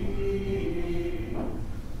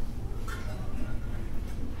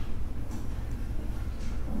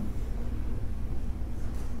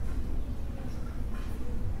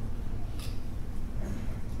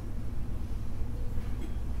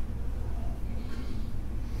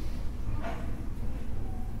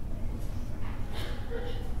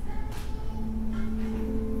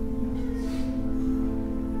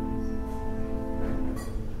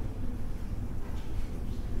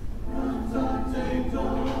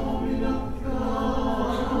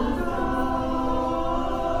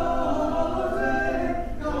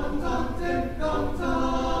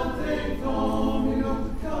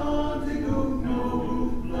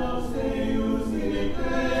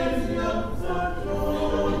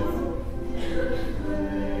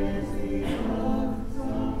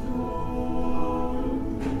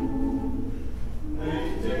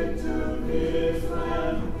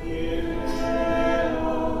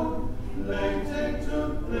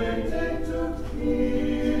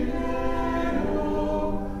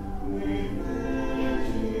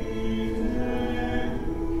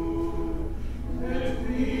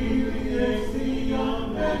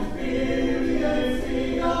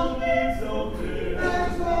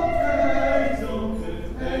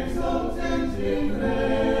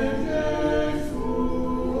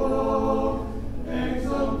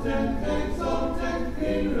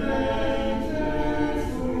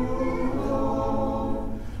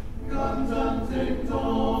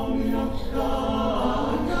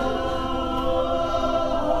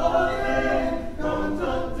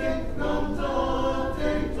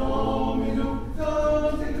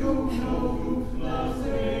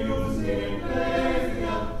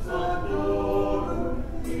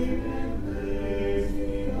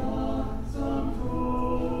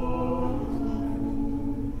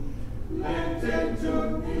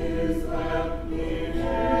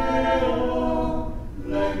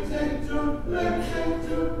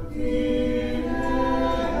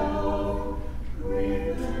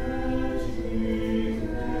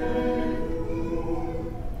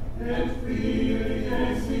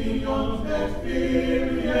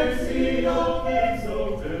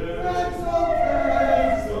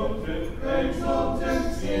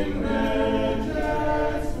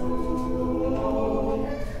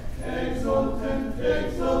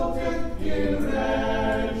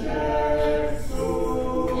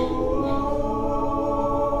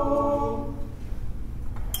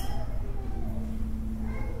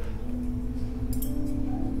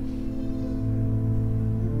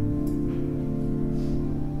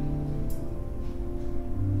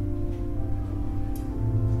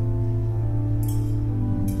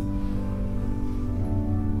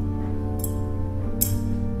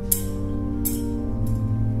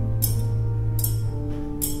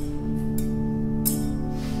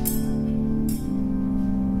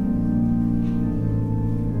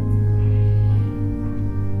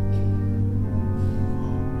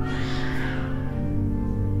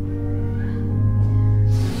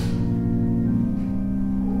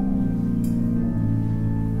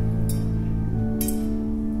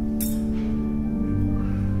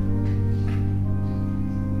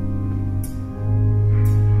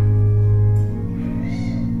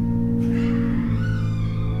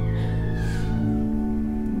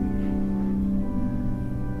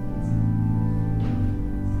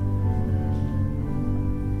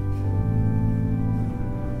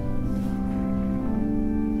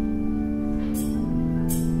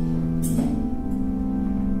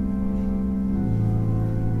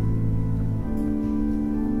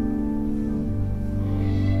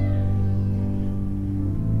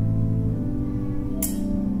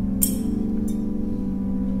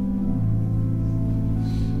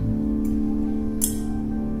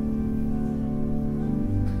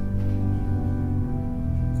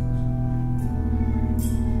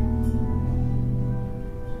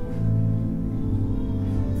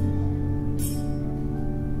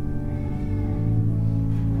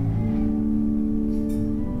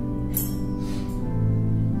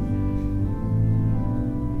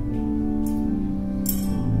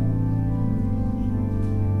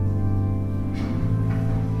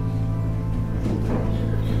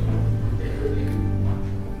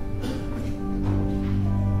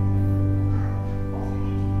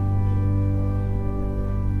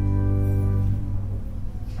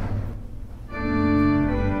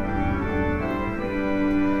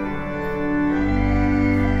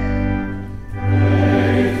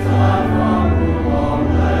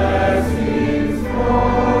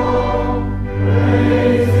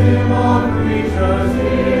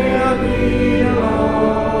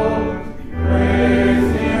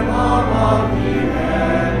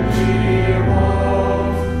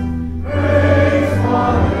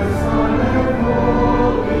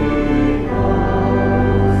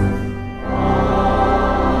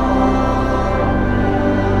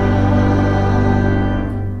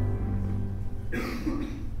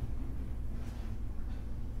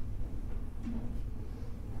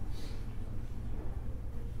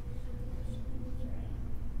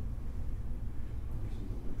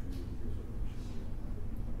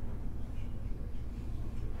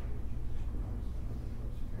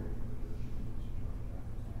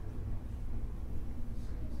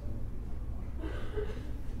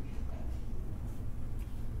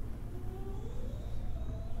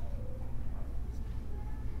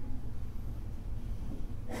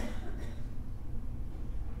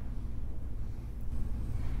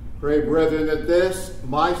 Pray, brethren, that this,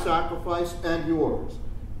 my sacrifice and yours,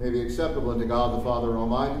 may be acceptable unto God the Father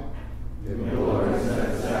Almighty. May the Lord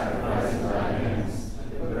accept the sacrifice of thy hands,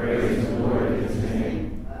 the praise and glory of his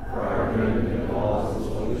name, for our good and the cause of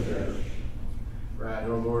his holy church. Grant,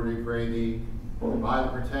 O Lord, we pray thee, by the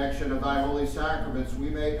protection of thy holy sacraments,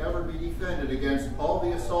 we may ever be defended against all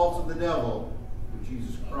the assaults of the devil, through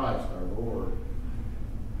Jesus Christ our Lord.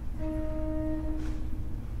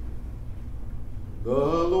 The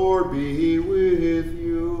Lord be with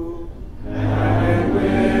you. And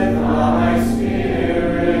with thy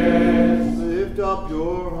spirit. Lift up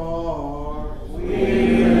your hearts.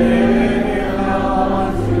 We lift it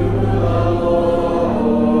unto the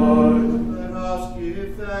Lord. Let us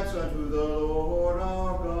give thanks unto the Lord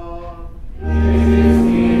our God. It is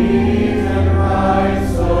meet and right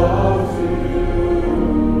so to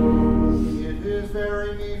do. It is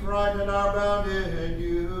very meet, right, and our bounden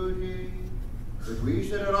duty, that we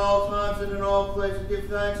should at all times and in all places give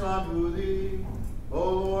thanks unto thee, O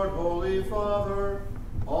Lord, Holy Father,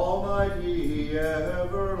 Almighty,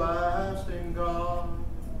 everlasting God.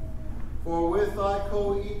 For with thy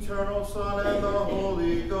co-eternal Son and the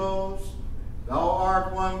Holy Ghost, thou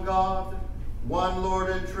art one God, one Lord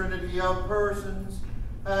in Trinity of persons,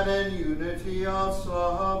 and in unity of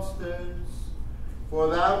substance. For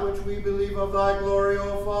that which we believe of thy glory,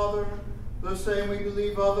 O Father, the same we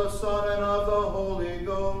believe of the Son and of the Holy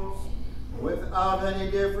Ghost, without any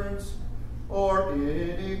difference or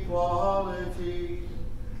inequality.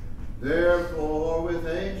 Therefore, with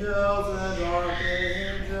angels and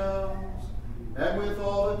archangels, and with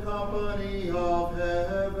all the company of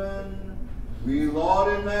heaven, we laud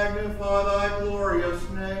and magnify thy glorious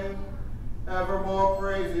name, evermore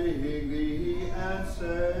praising thee and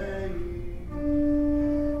saying,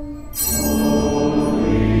 Holy,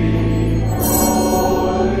 holy,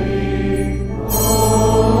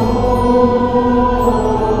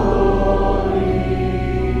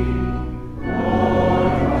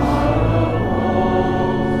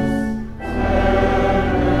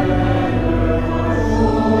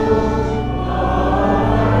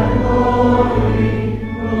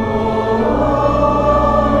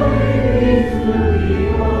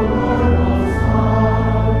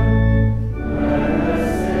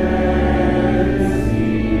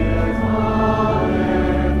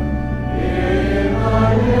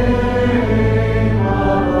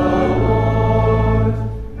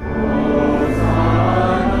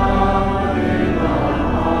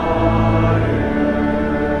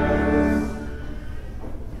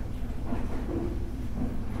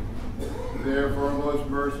 Therefore, most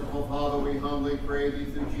merciful Father, we humbly pray thee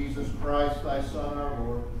through Jesus Christ, thy Son, our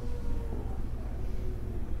Lord.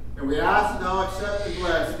 And we ask that thou accept and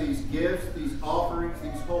bless these gifts, these offerings,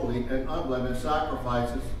 these holy and unblemished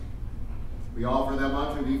sacrifices. We offer them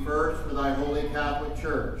unto thee first for thy holy Catholic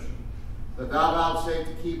Church, that thou vouchsafe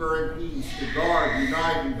to keep her in peace, to guard,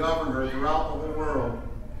 unite, and govern her throughout the whole world.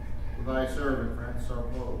 For thy servant, Francis our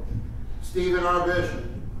Pope, Stephen our Bishop,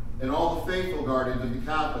 and all the faithful guardians of the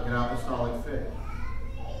Catholic and Apostolic faith.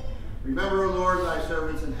 Remember, O Lord, thy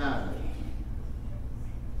servants and handmaids.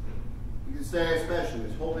 You can say especially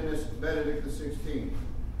His Holiness Benedict XVI,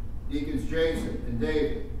 Deacons Jason and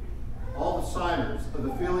David, all the signers of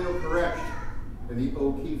the filial correction in the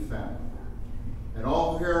O'Keefe family, and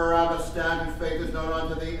all who here around us stand whose faith is known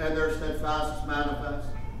unto thee, and their steadfastness manifest.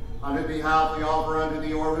 On whose behalf we offer unto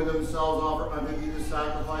thee, or who themselves offer unto thee the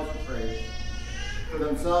sacrifice of praise, for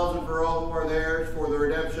themselves and for all who are theirs, for the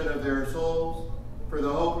redemption of their souls, for the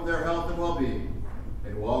hope of their health and well-being,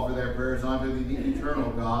 and who offer their prayers unto thee, the eternal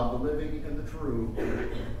God, the living and the true.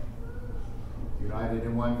 United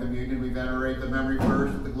in one communion, we venerate the memory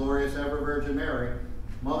first of the glorious ever Virgin Mary,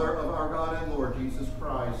 Mother of our God and Lord Jesus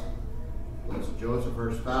Christ. Blessed Joseph,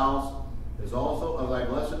 her spouse, as also of thy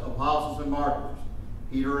blessed apostles and martyrs,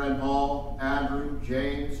 Peter and Paul, Andrew,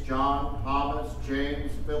 James, John, Thomas,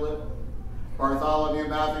 James, Philip, Bartholomew,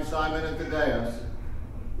 Matthew, Simon, and Thaddeus,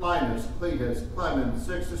 Linus, Cletus, Clement,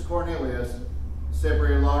 Sixtus, Cornelius,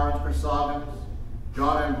 Cyprian, Lawrence, Chrysogonus,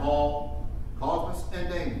 John and Paul, Cosmas and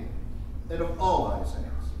Damien, and of all thy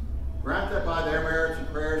saints. Grant that by their merits and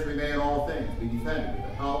prayers we may in all things be defended with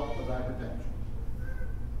the help of thy protection.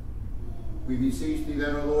 We beseech thee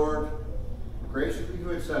then, O Lord, graciously to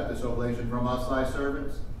accept this oblation from us, thy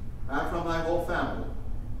servants, and from thy whole family.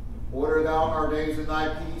 Order thou our days in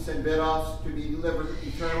thy peace, and bid us to be delivered from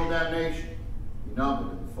eternal damnation, be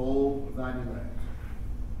numbered in the fold of thine elect.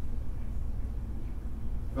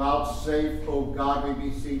 Vouchsafe, O God, we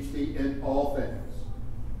beseech thee in all things,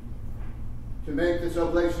 to make this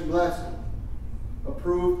oblation blessed,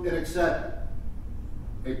 approved and accepted,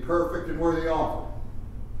 a perfect and worthy offering,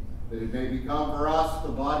 that it may become for us the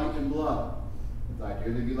body and blood of thy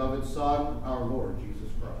dearly beloved Son, our Lord Jesus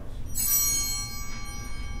Christ,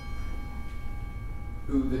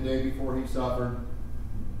 who the day before he suffered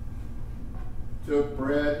took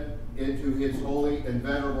bread into his holy and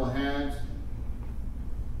venerable hands,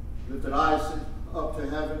 lifted eyes up to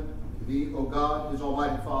heaven, to thee, O God, his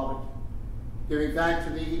almighty Father, giving thanks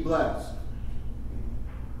to thee, he blessed,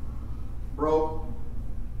 broke,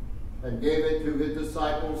 and gave it to his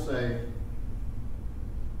disciples, saying,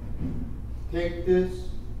 take this,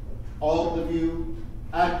 all of you,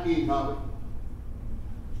 and eat of it,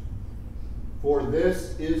 for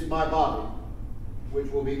this is my body, which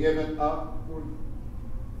will be given up for you.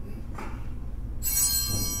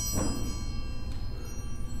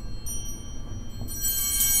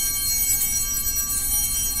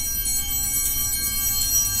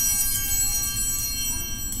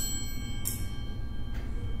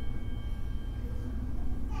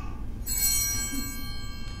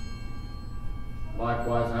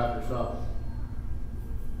 Likewise after supper,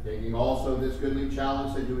 taking also this goodly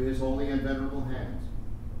chalice into his holy and venerable hands,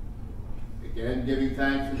 again giving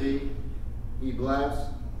thanks to thee, he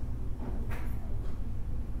blessed,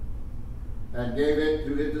 and gave it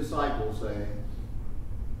to his disciples, saying,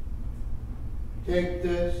 take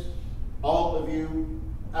this, all of you,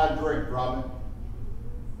 and drink from it,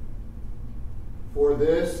 for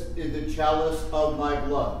this is the chalice of my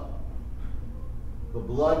blood, the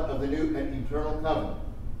blood of the new and eternal covenant,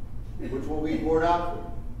 which will be poured out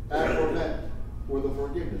for and for men for the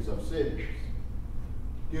forgiveness of sins.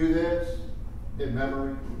 Do this in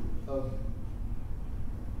memory of me.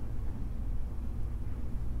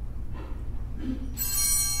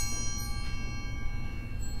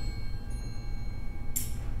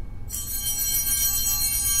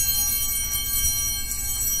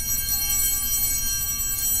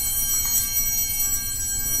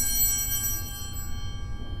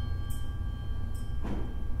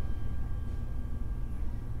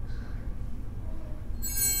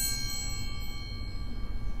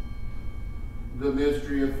 The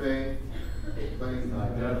mystery of faith, proclaim thy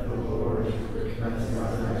death, O Lord, and thy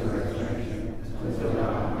resurrection, until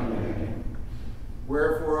thou come again.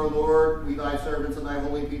 Wherefore, O Lord, we thy servants and thy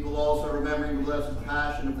holy people also, remembering the blessed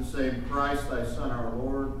passion of the same Christ, thy Son, our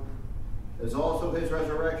Lord, as also his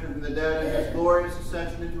resurrection from the dead and his glorious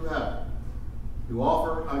ascension into heaven, do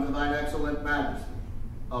offer unto thine excellent majesty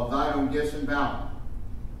of thine own gifts and bounty,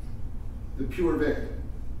 the pure victim,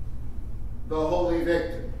 the holy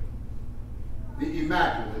victim, the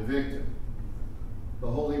immaculate victim, the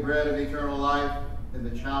holy bread of eternal life, and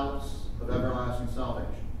the chalice of everlasting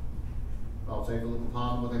salvation. Vouchsafe to look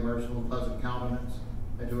upon them with a merciful and pleasant countenance,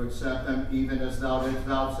 and to accept them even as thou didst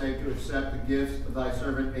vouchsafe to accept the gifts of thy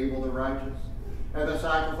servant Abel the righteous, and the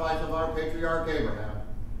sacrifice of our patriarch Abraham,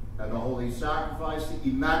 and the holy sacrifice, the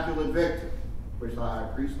immaculate victim, which thy high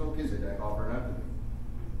priest Melchizedek offered unto thee.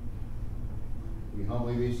 We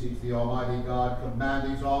humbly beseech thee, Almighty God,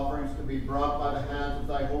 command these offerings to be brought by the hands of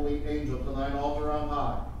thy holy angel to thine altar on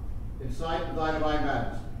high, in sight of thy divine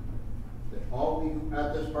majesty, that all we who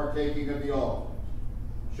at this partaking of the altar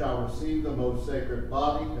shall receive the most sacred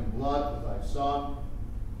body and blood of thy Son,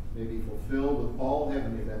 may be fulfilled with all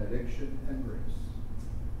heavenly benediction and grace.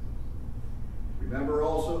 Remember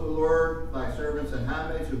also, O Lord, thy servants and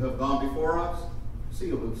handmaids who have gone before us,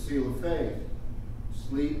 sealed with the seal of faith,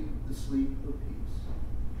 sleep the sleep of peace.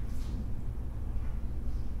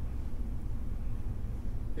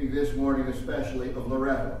 Think this morning especially of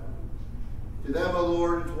Loretto. To them, O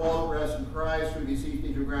Lord, and to all who rest in Christ, we beseech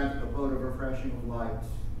thee to grant an abode of refreshing, of light,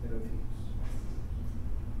 and of peace.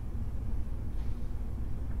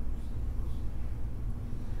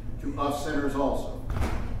 To us sinners also,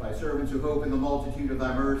 thy servants who hope in the multitude of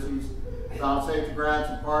thy mercies, vouchsafe to grant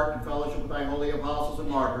and part in fellowship with thy holy apostles and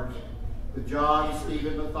martyrs, with John,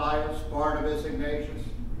 Stephen, Matthias, Barnabas, Ignatius,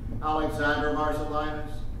 Alexander, Marcellinus,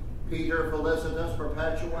 Peter, Felicitas,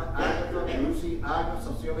 Perpetua, Agatha, Lucy, Agnes,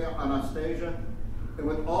 Cecilia, Anastasia, and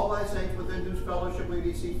with all thy saints within whose fellowship we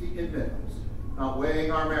beseech thee admit us, not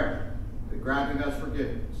weighing our merit, but granting us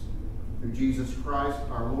forgiveness. Through Jesus Christ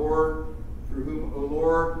our Lord, through whom, O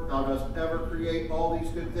Lord, thou dost ever create all these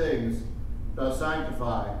good things, dost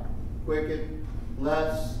sanctify, quicken,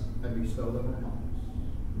 bless, and bestow them upon us.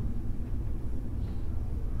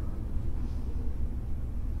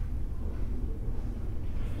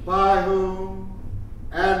 By whom,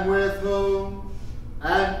 and with whom,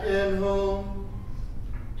 and in whom,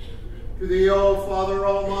 to thee, O Father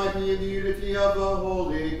Almighty, in the unity of the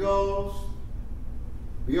Holy Ghost,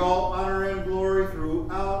 be all honor and glory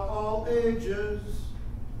throughout all ages,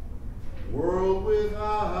 world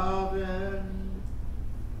without end.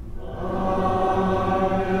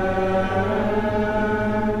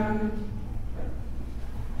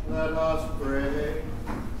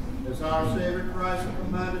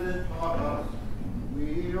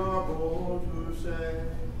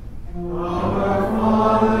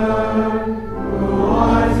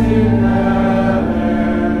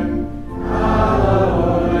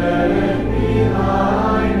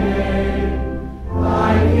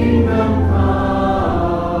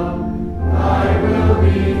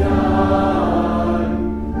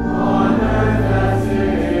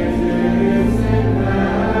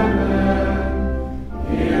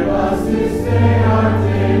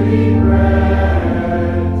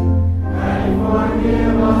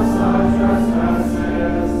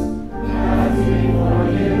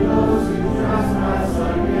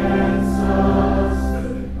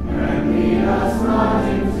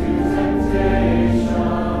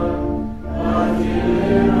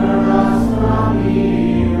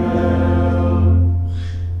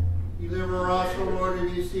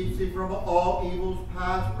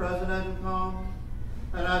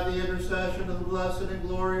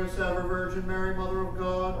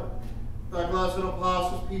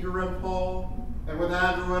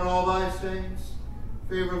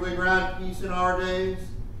 Favorably grant peace in our days,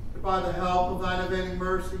 that by the help of thine availing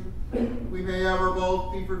mercy, we may ever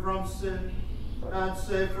both be free from sin and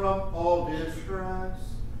safe from all distress.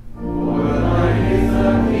 For thine is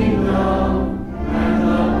the kingdom, and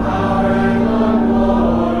the power, and the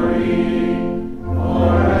glory,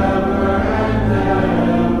 forever and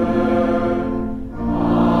ever.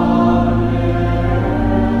 Amen.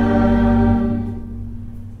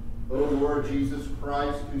 O Lord Jesus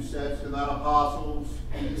Christ, who said to thine apostles,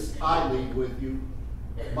 peace I leave with you,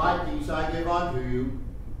 my peace I give unto you.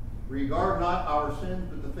 Regard not our sins,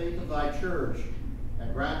 but the faith of thy church,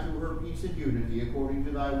 and grant to her peace and unity according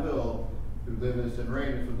to thy will, who livest and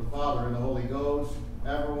reignest with the Father and the Holy Ghost,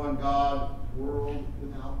 ever one God, world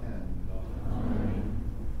without end. Amen.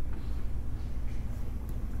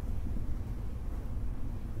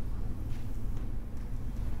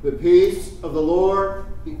 The peace of the Lord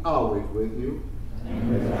be always with you. And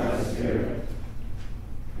with thy spirit.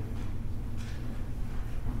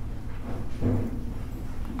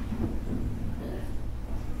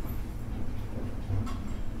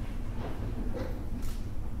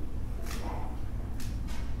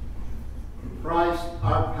 Christ,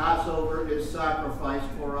 our Passover, is sacrificed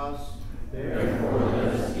for us. Therefore let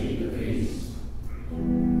us eat the feast.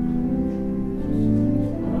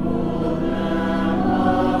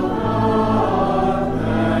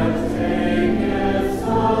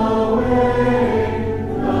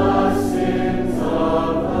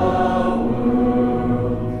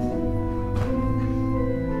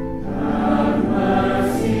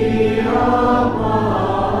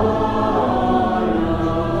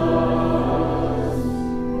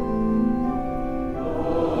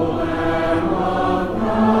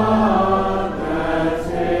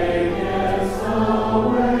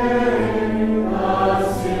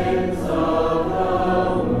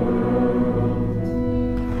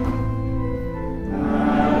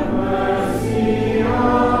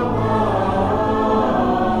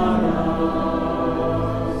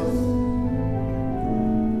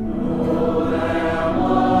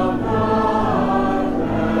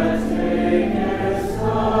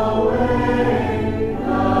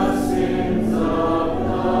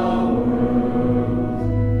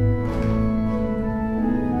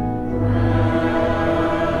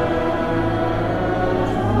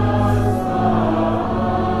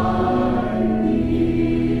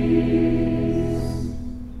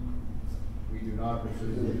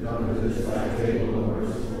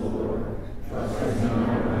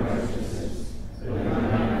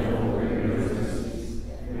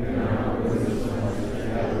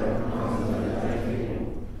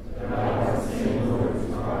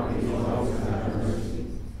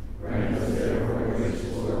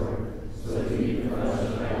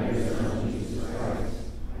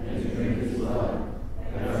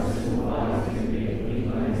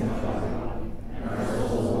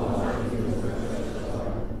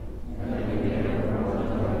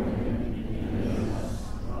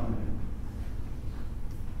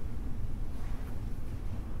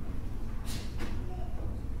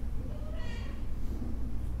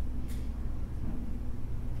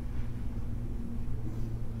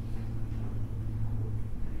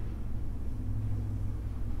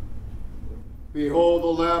 Behold the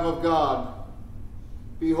Lamb of God.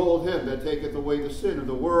 Behold him that taketh away the sin of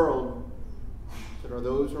the world. That are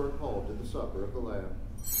those who are called to the supper of the Lamb.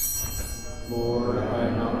 Lord, I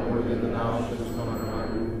am not worthy that thou shouldest come under my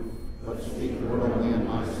roof, but speak the word only, and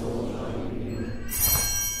my soul shall be healed.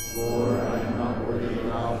 Lord, I am not worthy that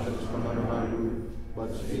thou shouldest come under my roof,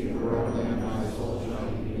 but speak the word only, and my soul shall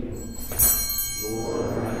be healed.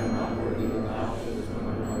 Lord, I am not worthy that thou shouldest come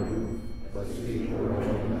under my roof, but speak the word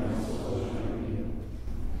only, and my soul shall be healed.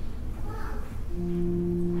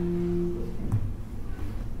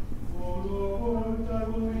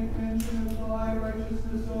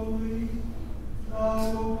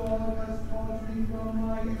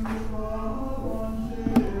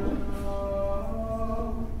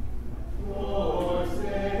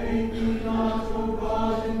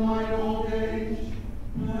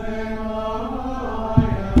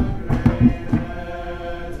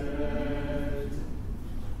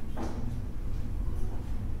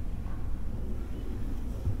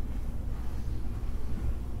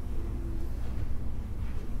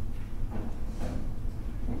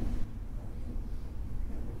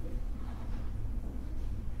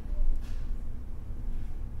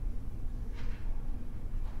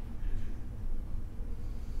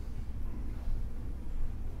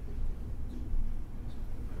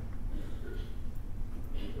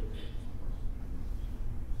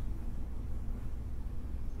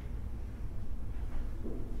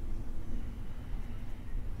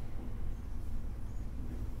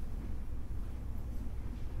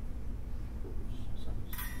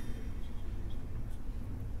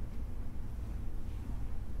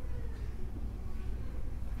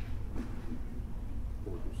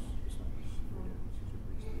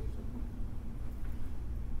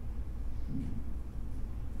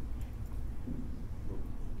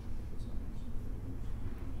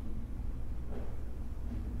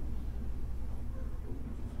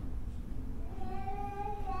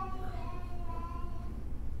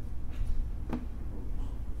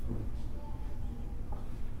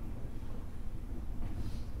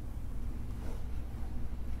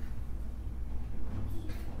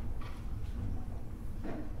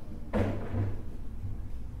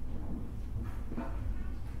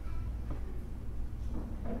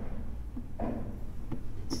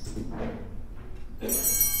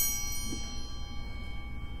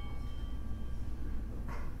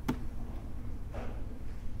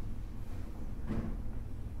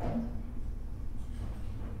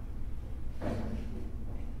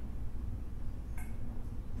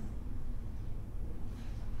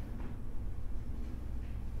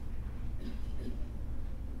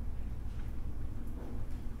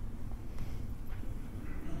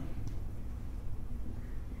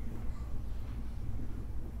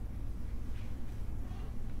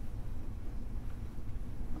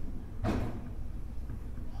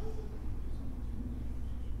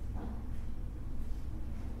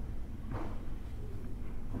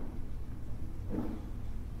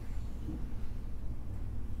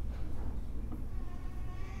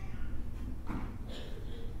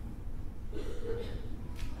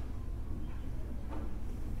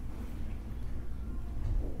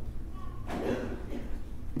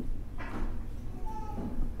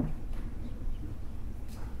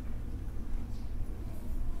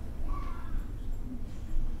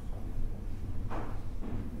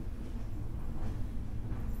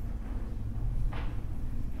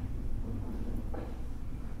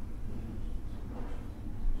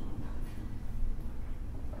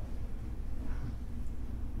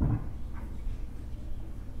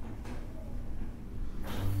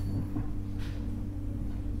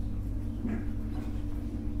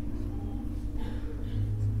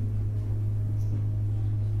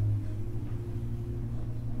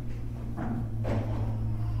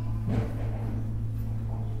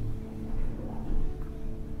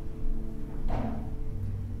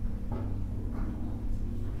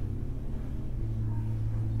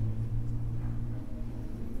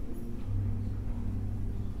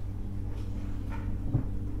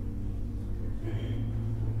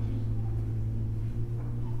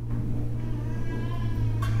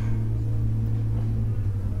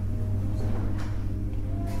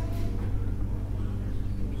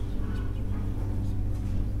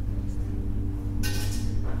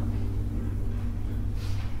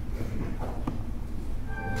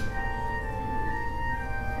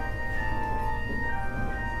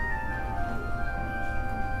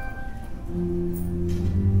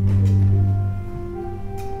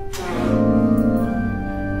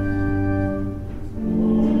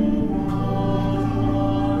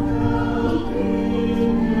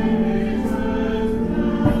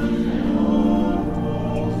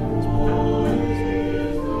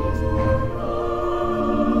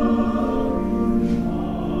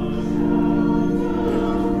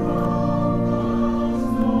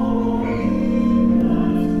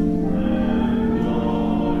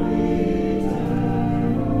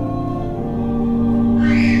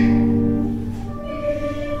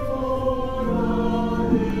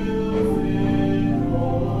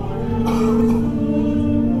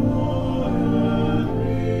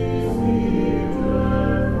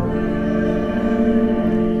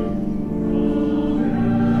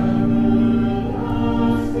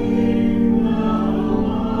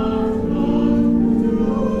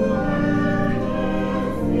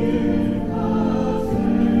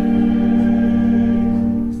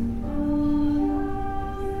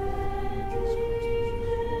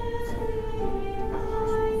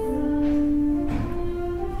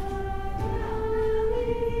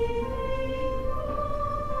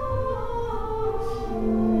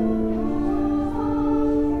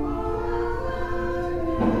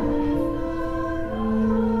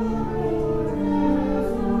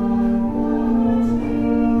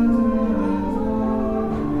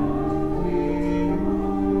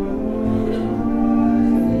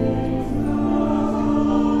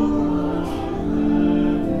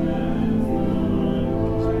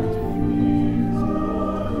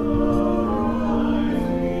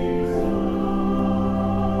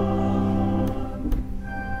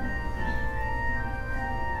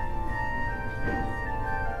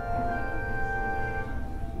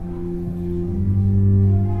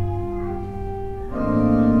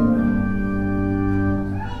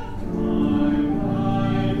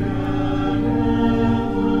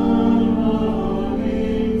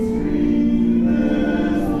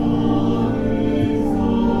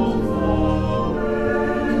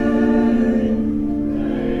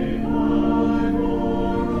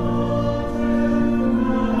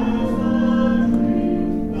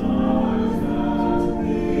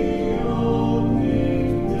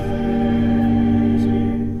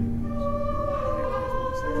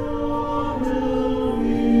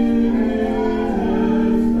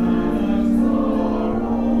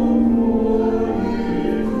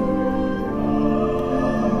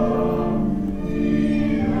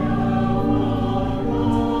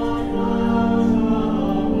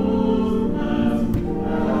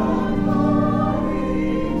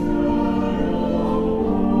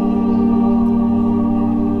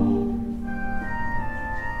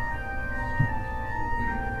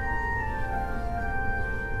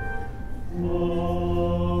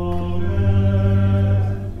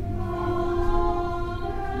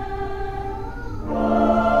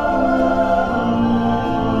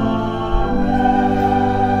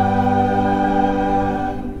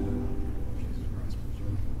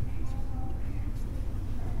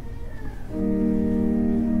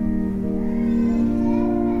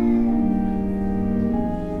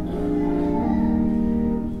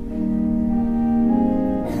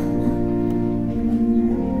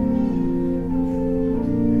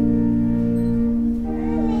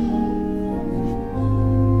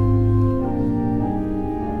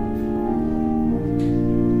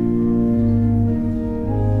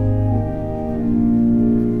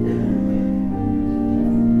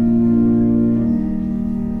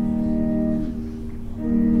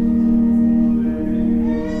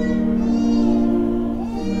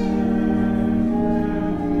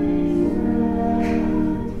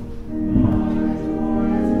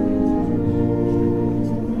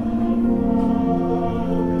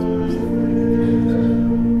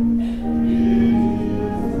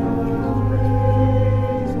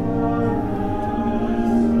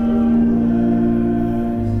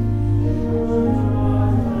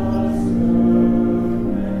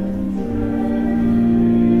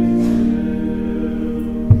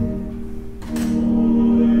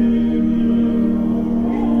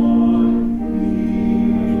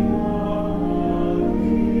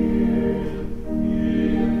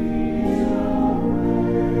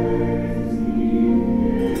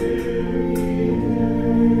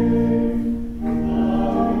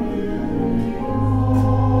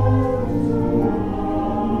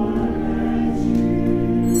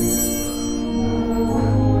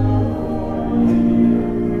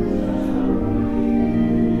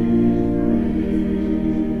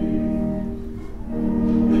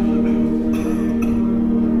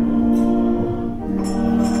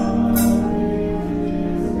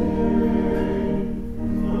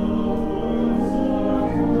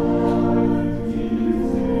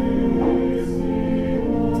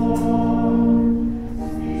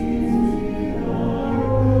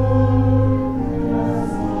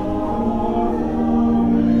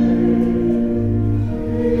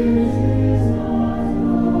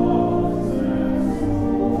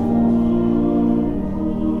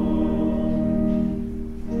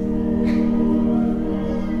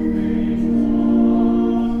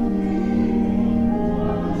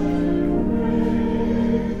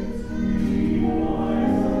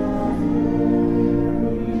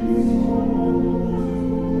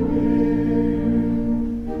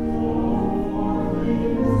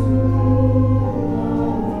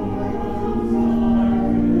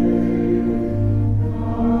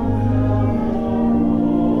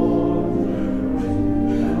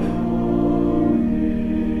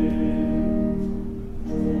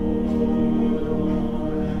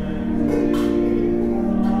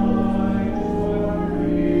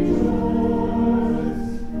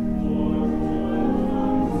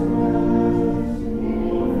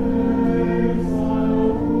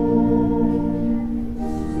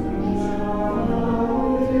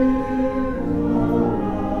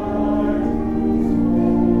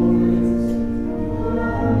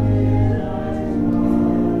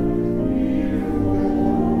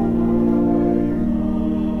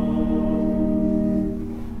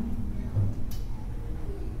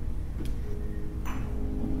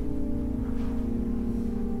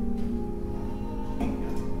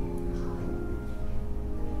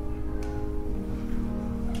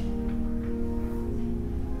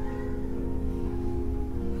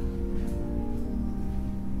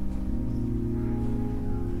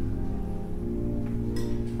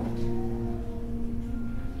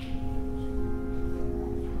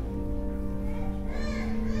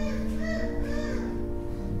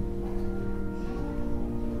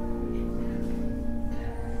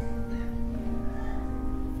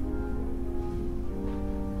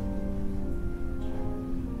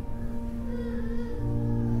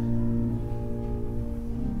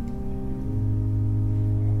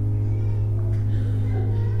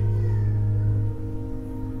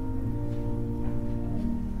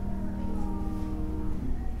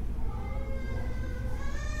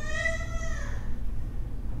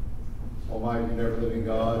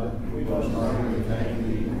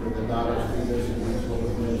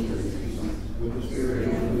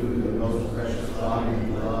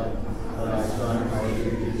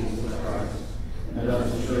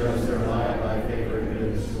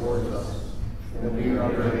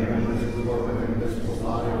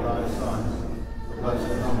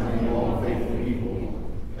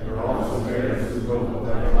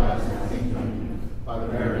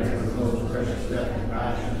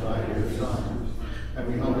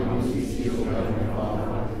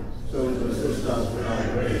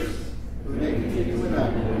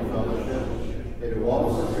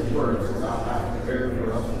 words that thou hast prepared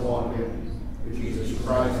for us to walk in. Through Jesus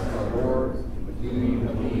Christ our Lord, with thee,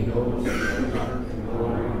 of thee, knows, and honor, and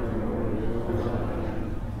glory, and glory.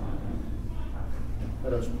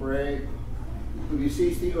 Let us pray. We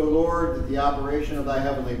beseech thee, O Lord, that the operation of thy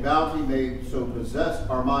heavenly bounty may so possess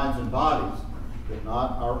our minds and bodies, that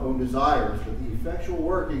not our own desires, but the effectual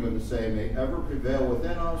working of the same may ever prevail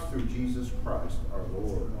within us through Jesus Christ our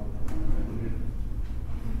Lord.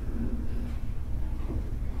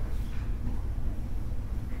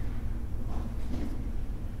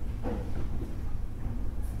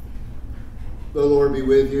 The Lord be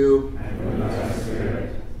with you. And with thy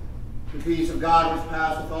spirit. The peace of God which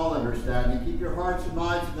passeth all understanding, keep your hearts and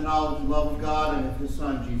minds in the knowledge and love of God and of his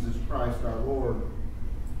Son, Jesus Christ our Lord.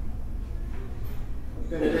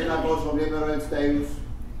 Benedicta vos omnipotent Deus,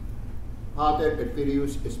 Pater et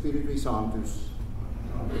Filius et Spiritus Sanctus.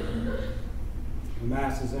 The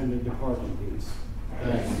Mass is ended. Depart in peace.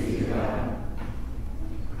 Thanks be to God.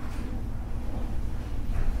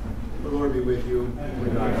 The Lord be with you. And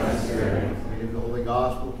with thy spirit. Reading of the Holy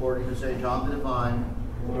Gospel according to St. John the Divine.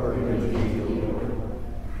 Glory to thee, O Lord.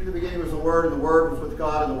 In the beginning was the Word, and the Word was with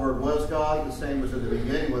God, and the Word was God. The same was in the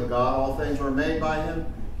beginning with God. All things were made by him,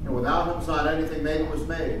 and without him was not anything made that was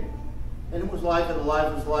made. In him was life, and the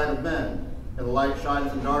life was the light of men. And the light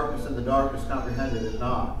shineth in darkness, and the darkness comprehended it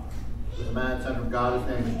not. There was a man sent from God,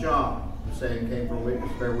 his name is John. The same came for a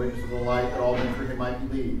witness, bear witness of the light, that all men through him might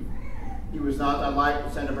believe. He was not that light,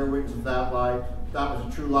 but sent to bear witness of that light. That was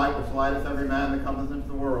the true light, which lighteth every man that cometh into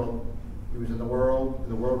the world. He was in the world,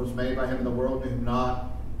 and the world was made by him, and the world knew him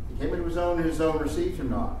not. He came into his own, and his own received him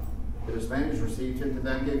not. But as many as received him, to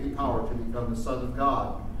them gave he power to become the sons of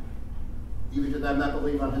God, even to them that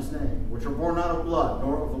believe on his name, which are born not of blood,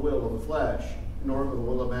 nor of the will of the flesh, nor of the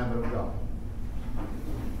will of man, but of God.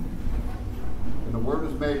 And the Word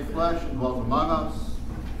was made flesh and dwelt among us.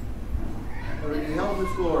 And we beheld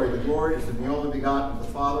his glory. The glory is of the only begotten of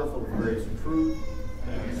the Father, full of grace and truth.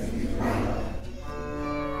 Thanks be to God.